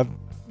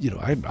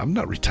 I'm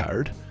not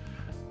retired,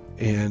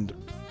 and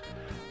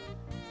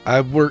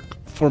I work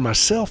for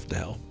myself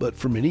now, but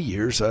for many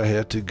years I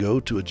had to go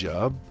to a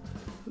job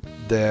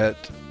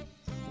that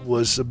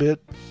was a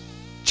bit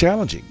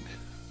challenging,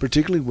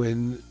 particularly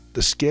when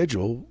the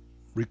schedule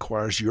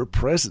requires your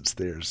presence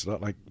there. It's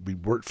not like we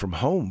worked from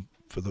home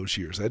for those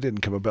years. That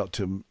didn't come about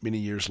till many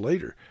years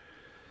later.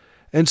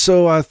 And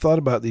so I thought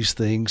about these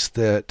things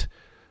that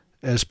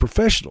as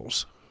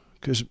professionals,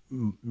 because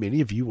many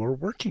of you are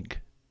working.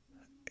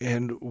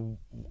 And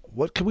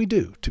what can we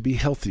do to be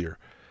healthier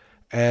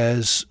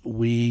as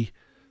we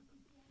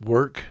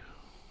work,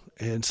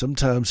 and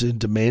sometimes in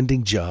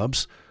demanding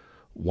jobs,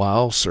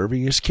 while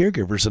serving as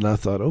caregivers? And I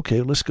thought,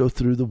 okay, let's go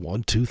through the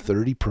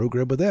 1-2-30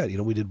 program with that.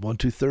 We did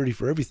 1-2-30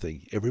 for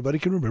everything. Everybody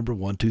can remember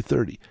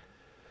 1-2-30.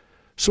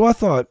 So I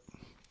thought,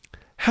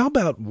 how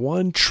about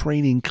one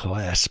training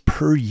class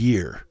per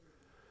year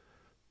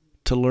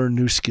to learn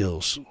new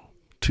skills,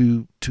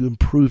 to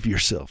improve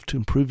yourself, to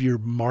improve your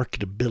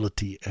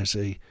marketability as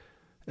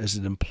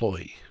an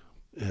employee,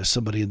 as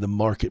somebody in the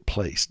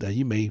marketplace. Now,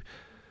 you may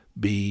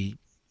be,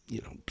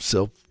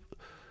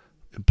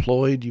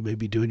 self-employed, you may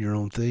be doing your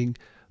own thing,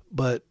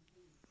 but,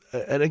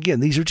 and again,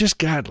 these are just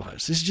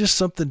guidelines. This is just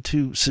something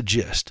to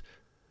suggest.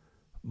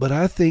 But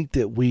I think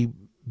that we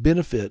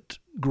benefit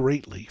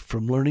greatly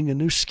from learning a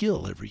new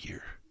skill every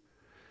year.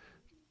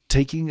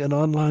 Taking an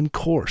online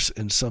course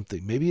in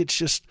something. Maybe it's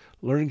just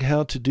learning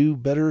how to do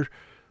better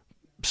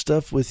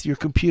stuff with your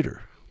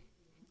computer.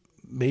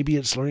 Maybe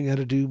it's learning how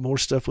to do more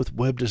stuff with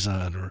web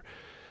design, or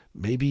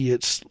maybe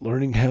it's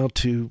learning how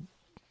to,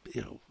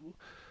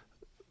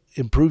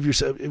 improve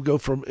yourself. Go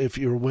from, if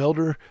you're a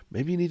welder,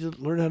 maybe you need to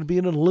learn how to be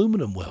an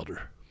aluminum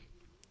welder.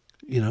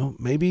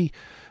 Maybe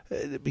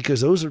because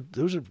those are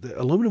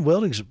aluminum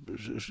welding is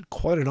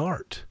quite an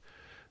art.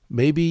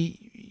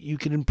 Maybe you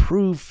can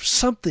improve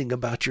something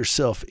about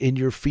yourself in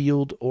your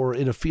field, or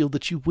in a field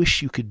that you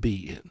wish you could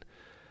be in.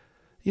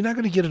 You're not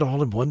going to get it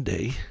all in one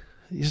day.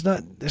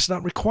 That's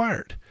not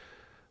required.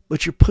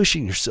 But you're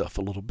pushing yourself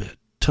a little bit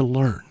to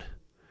learn.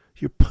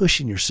 You're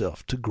pushing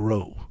yourself to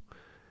grow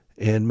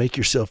and make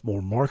yourself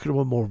more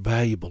marketable, more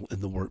valuable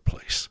in the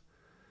workplace.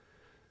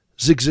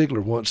 Zig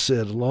Ziglar once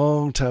said a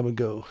long time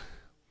ago,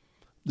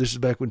 this is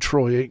back when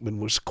Troy Aikman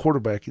was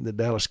quarterbacking the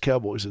Dallas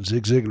Cowboys, and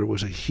Zig Ziglar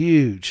was a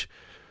huge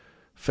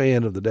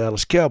fan of the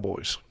Dallas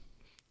Cowboys.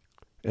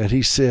 And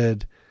he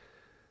said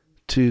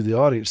to the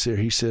audience there,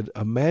 he said,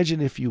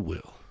 imagine, if you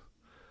will,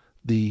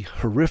 the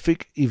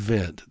horrific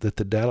event that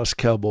the Dallas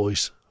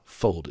Cowboys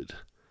folded.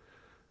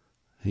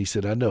 He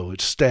said, I know,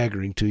 it's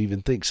staggering to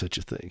even think such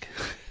a thing.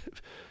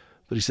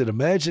 But he said,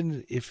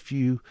 imagine, if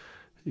you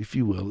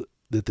will,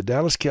 that the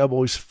Dallas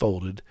Cowboys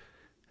folded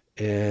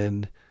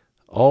and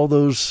all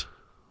those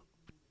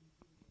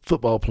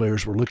football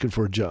players were looking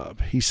for a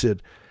job. He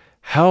said,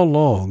 how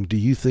long do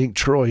you think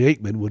Troy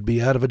Aikman would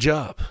be out of a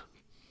job?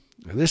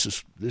 And this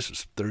is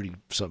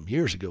 30-something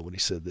years ago when he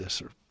said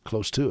this, or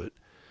close to it.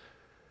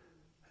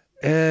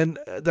 And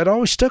that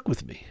always stuck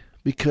with me,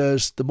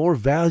 because the more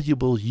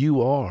valuable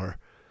you are,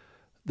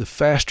 the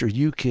faster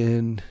you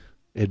can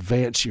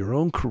advance your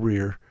own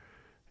career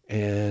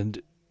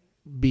and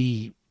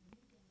be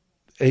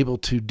able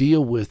to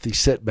deal with the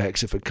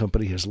setbacks if a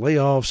company has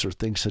layoffs or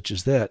things such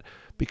as that,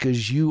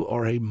 because you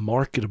are a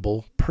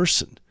marketable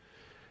person,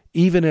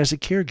 even as a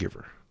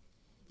caregiver.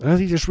 And I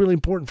think it's really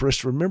important for us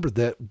to remember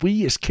that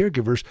we as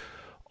caregivers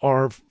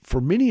are,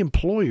 for many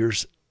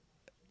employers,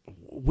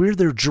 we're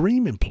their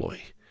dream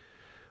employee.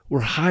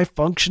 We're high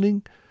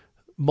functioning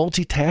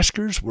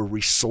multitaskers. We're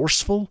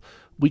resourceful.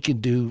 We can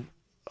do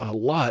a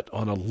lot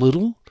on a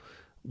little.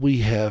 We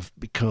have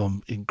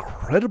become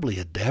incredibly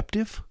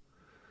adaptive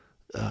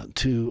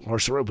to our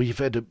surroundings.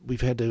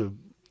 We've had to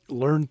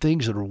learn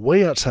things that are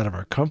way outside of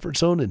our comfort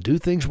zone and do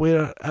things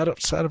way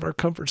outside of our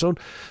comfort zone.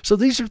 So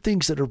these are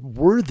things that are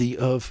worthy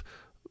of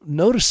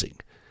noticing.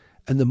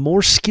 And the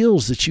more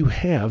skills that you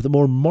have, the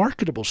more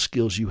marketable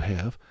skills you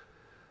have,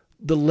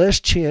 the less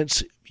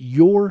chance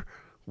your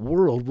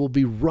world will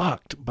be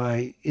rocked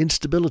by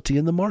instability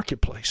in the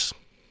marketplace.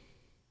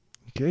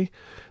 Okay?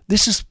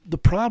 This is the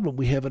problem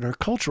we have in our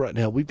culture right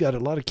now. We've got a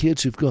lot of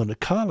kids who've gone to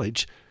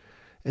college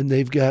and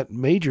they've got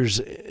majors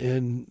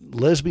in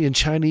lesbian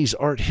Chinese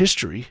art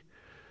history,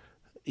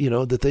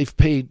 that they've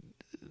paid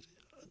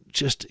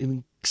just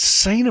an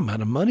insane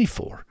amount of money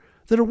for,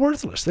 that are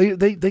worthless.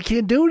 They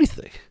can't do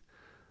anything.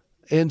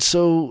 And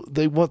so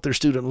they want their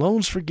student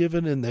loans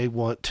forgiven, and they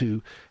want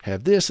to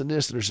have this and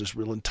this. There's this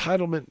real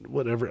entitlement,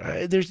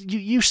 whatever.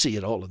 You see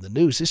it all in the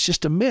news. It's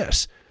just a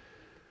mess.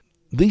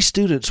 These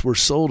students were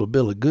sold a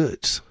bill of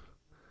goods,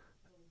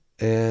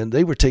 and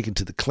they were taken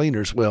to the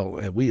cleaners. Well,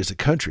 we as a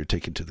country are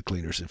taken to the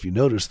cleaners. If you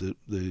notice,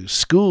 the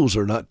schools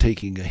are not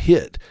taking a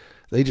hit.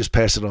 They just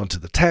pass it on to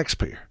the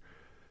taxpayer.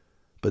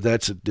 But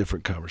that's a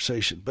different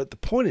conversation. But the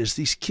point is,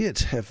 these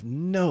kids have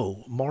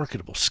no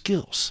marketable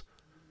skills.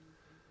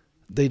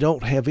 They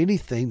don't have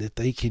anything that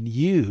they can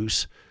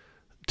use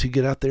to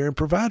get out there and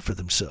provide for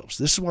themselves.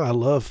 This is why I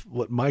love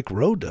what Mike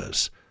Rowe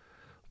does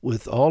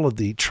with all of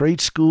the trade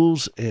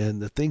schools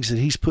and the things that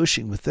he's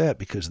pushing with that,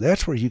 because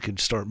that's where you can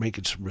start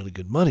making some really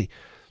good money.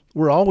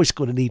 We're always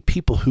going to need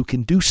people who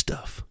can do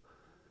stuff.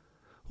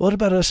 What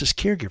about us as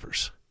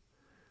caregivers?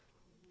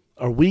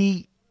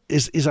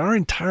 Is our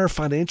entire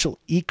financial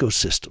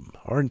ecosystem,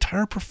 our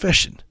entire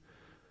profession,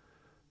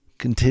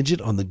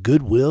 contingent on the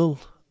goodwill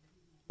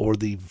or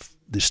the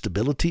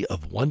stability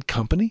of one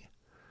company?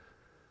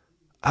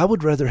 I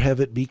would rather have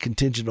it be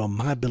contingent on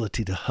my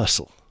ability to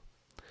hustle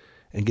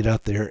and get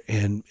out there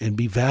and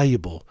be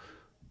valuable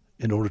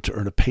in order to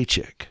earn a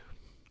paycheck.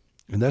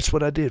 And that's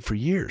what I did for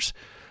years.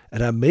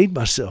 And I made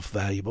myself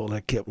valuable, and I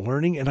kept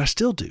learning, and I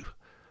still do.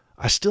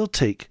 I still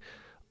take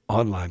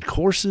online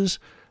courses.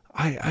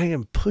 I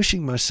am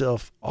pushing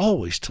myself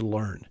always to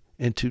learn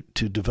and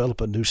to develop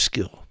a new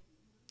skill.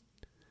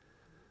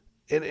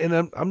 And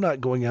I'm not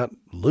going out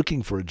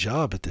looking for a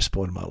job at this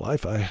point in my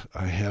life. I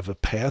have a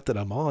path that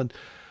I'm on.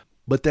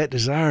 But that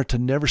desire to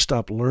never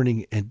stop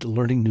learning and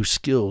learning new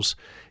skills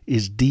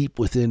is deep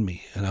within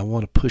me, and I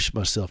want to push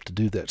myself to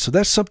do that. So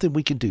that's something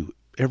we can do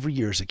every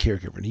year as a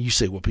caregiver. And you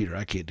say, well, Peter,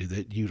 I can't do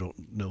that. You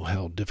don't know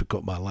how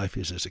difficult my life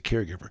is as a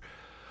caregiver.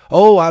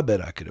 Oh, I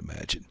bet I could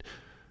imagine.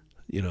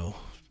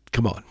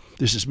 Come on.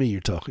 This is me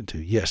you're talking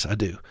to. Yes, I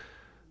do.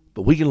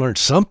 But we can learn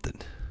something.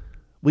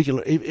 We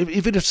can,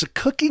 if it's a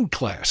cooking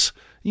class,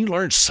 you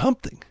learn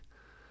something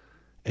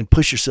and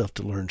push yourself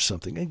to learn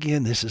something.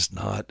 Again, this is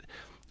not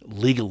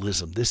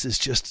legalism. This is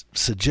just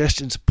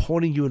suggestions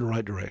pointing you in the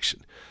right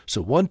direction.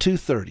 So 1, 2,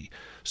 30.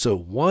 So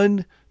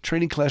one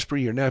training class per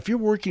year. Now, if you're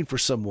working for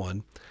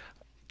someone,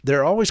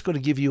 they're always going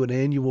to give you an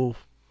annual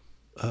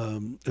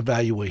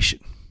evaluation.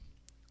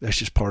 That's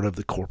just part of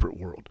the corporate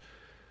world.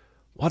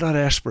 Why not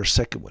ask for a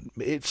second one?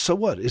 So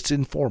what? It's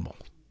informal.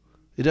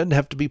 It doesn't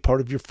have to be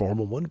part of your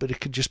formal one, but it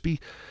could just be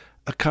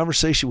a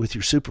conversation with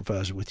your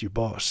supervisor, with your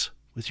boss,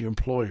 with your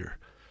employer,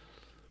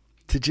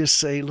 to just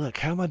say, look,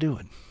 how am I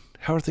doing?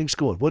 How are things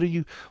going? What are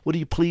you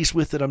pleased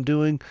with that I'm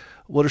doing?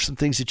 What are some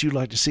things that you'd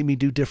like to see me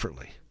do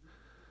differently?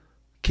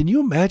 Can you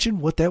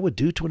imagine what that would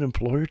do to an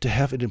employer to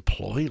have an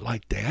employee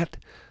like that,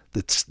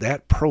 that's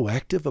that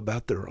proactive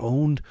about their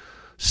own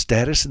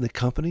status in the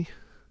company?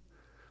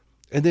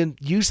 And then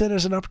use that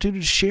as an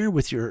opportunity to share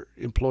with your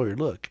employer.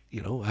 Look,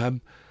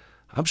 I'm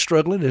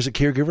struggling as a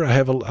caregiver. I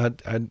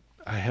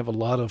have a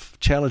lot of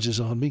challenges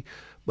on me,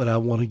 but I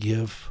want to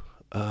give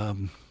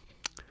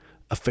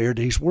a fair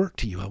day's work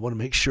to you. I want to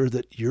make sure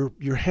that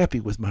you're happy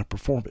with my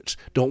performance.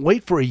 Don't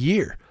wait for a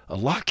year. A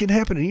lot can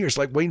happen in a year. It's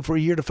like waiting for a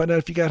year to find out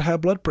if you got high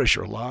blood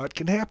pressure. A lot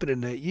can happen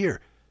in that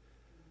year.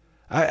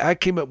 I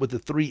came up with the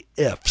 3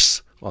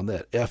 F's on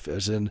that. F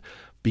as in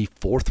be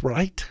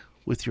forthright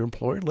with your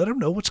employer. Let them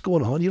know what's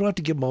going on. You don't have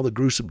to give them all the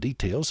gruesome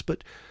details,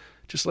 but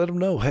just let them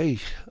know, hey,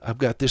 I've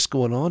got this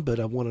going on, but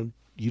I want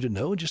you to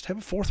know, and just have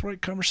a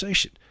forthright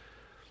conversation.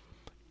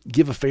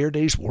 Give a fair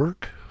day's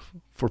work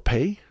for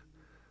pay.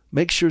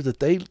 Make sure that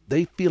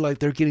they feel like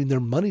they're getting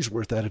their money's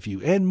worth out of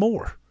you and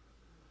more.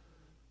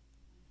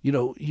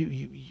 You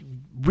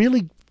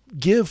really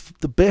give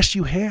the best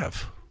you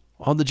have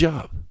on the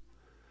job.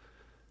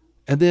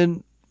 And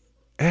then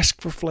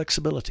ask for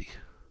flexibility.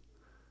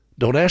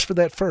 Don't ask for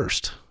that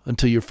first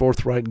until you're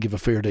forthright and give a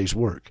fair day's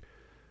work.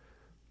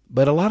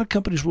 But a lot of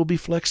companies will be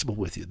flexible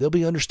with you. They'll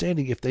be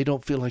understanding if they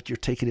don't feel like you're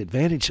taking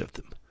advantage of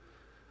them.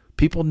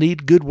 People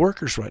need good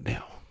workers right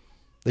now.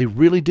 They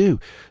really do.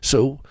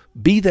 So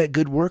be that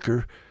good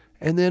worker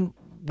and then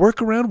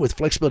work around with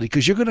flexibility,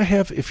 because you're going to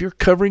have, if you're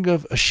covering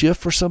a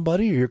shift for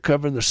somebody, or you're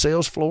covering the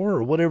sales floor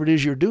or whatever it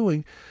is you're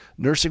doing,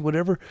 nursing,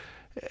 whatever,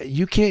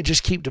 you can't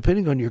just keep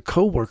depending on your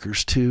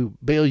coworkers to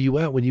bail you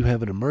out when you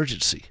have an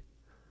emergency.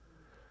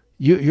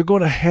 You're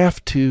going to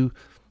have to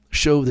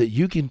show that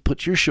you can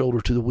put your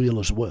shoulder to the wheel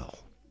as well.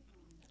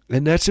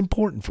 And that's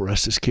important for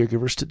us as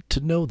caregivers to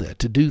know that,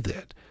 to do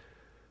that.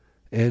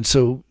 And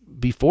so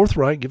be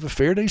forthright, give a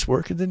fair day's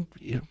work, and then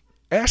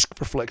ask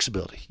for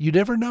flexibility. You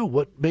never know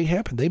what may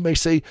happen. They may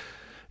say,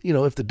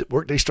 if the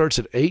workday starts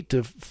at 8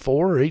 to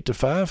 4 or 8 to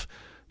 5,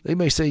 they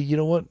may say, you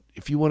know what,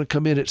 if you want to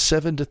come in at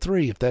 7 to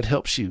 3, if that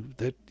helps you,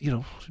 that,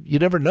 you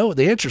never know.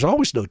 The answer is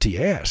always no till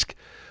you ask.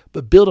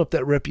 But build up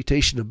that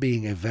reputation of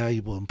being a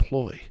valuable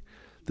employee,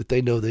 that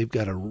they know they've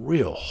got a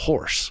real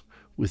horse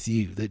with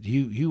you, that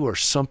you are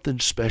something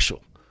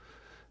special.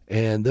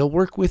 And they'll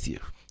work with you,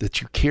 that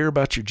you care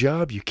about your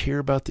job, you care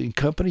about the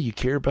company, you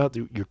care about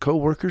your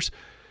coworkers,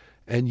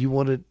 and you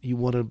want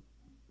to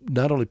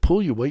not only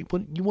pull your weight,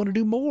 but you want to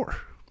do more.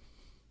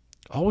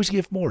 Always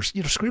give more.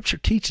 Scripture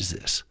teaches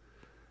this.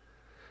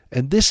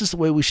 And this is the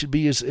way we should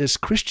be as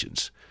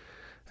Christians.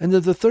 And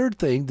then the third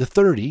thing, the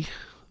 30,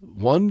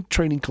 one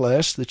training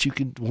class that you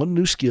can, one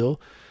new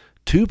skill,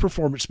 2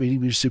 performance meetings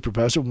with your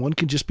supervisor. 1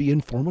 can just be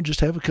informal,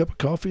 just have a cup of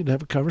coffee and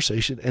have a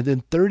conversation. And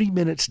then 30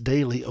 minutes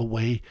daily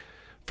away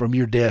from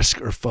your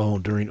desk or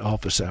phone during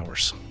office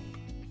hours.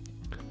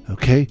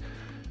 Okay?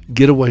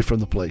 Get away from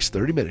the place.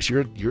 30 minutes.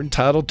 You're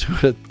entitled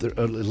to at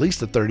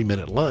least a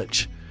 30-minute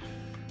lunch.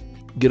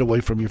 Get away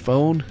from your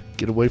phone.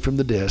 Get away from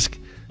the desk.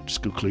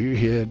 Just go clear your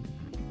head.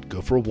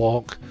 Go for a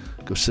walk.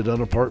 Go sit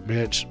on a park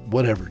bench.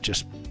 Whatever.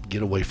 Just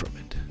get away from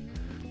it.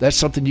 That's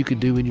something you can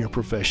do in your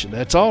profession.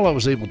 That's all I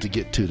was able to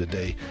get to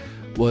today,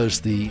 was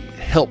the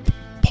help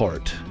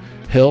part.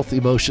 Health,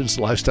 emotions,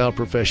 lifestyle,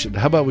 profession.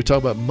 How about we talk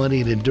about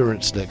money and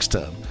endurance next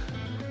time?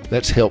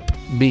 That's help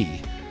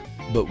me.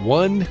 But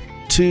 1,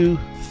 2,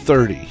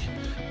 30.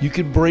 You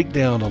can break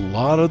down a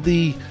lot of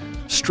the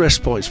stress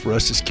points for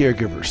us as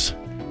caregivers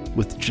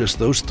with just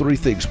those 3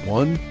 things,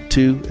 1,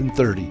 2, and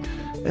 30.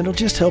 And it'll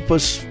just help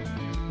us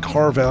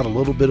carve out a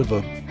little bit of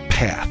a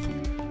path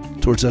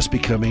towards us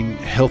becoming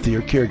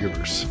healthier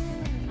caregivers.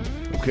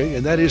 Okay?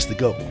 And that is the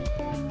goal.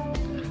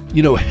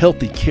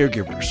 Healthy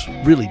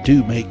caregivers really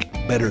do make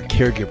better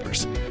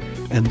caregivers.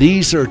 And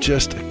these are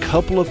just a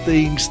couple of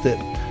things that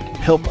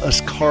help us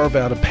carve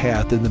out a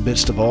path in the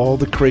midst of all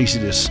the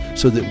craziness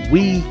so that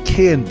we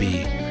can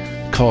be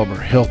calmer,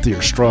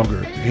 healthier,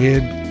 stronger,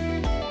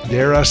 and,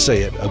 dare I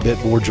say it, a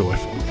bit more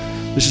joyful.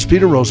 This is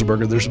Peter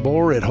Rosenberger. There's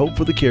more at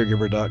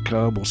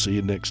hopeforthecaregiver.com. We'll see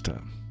you next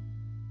time.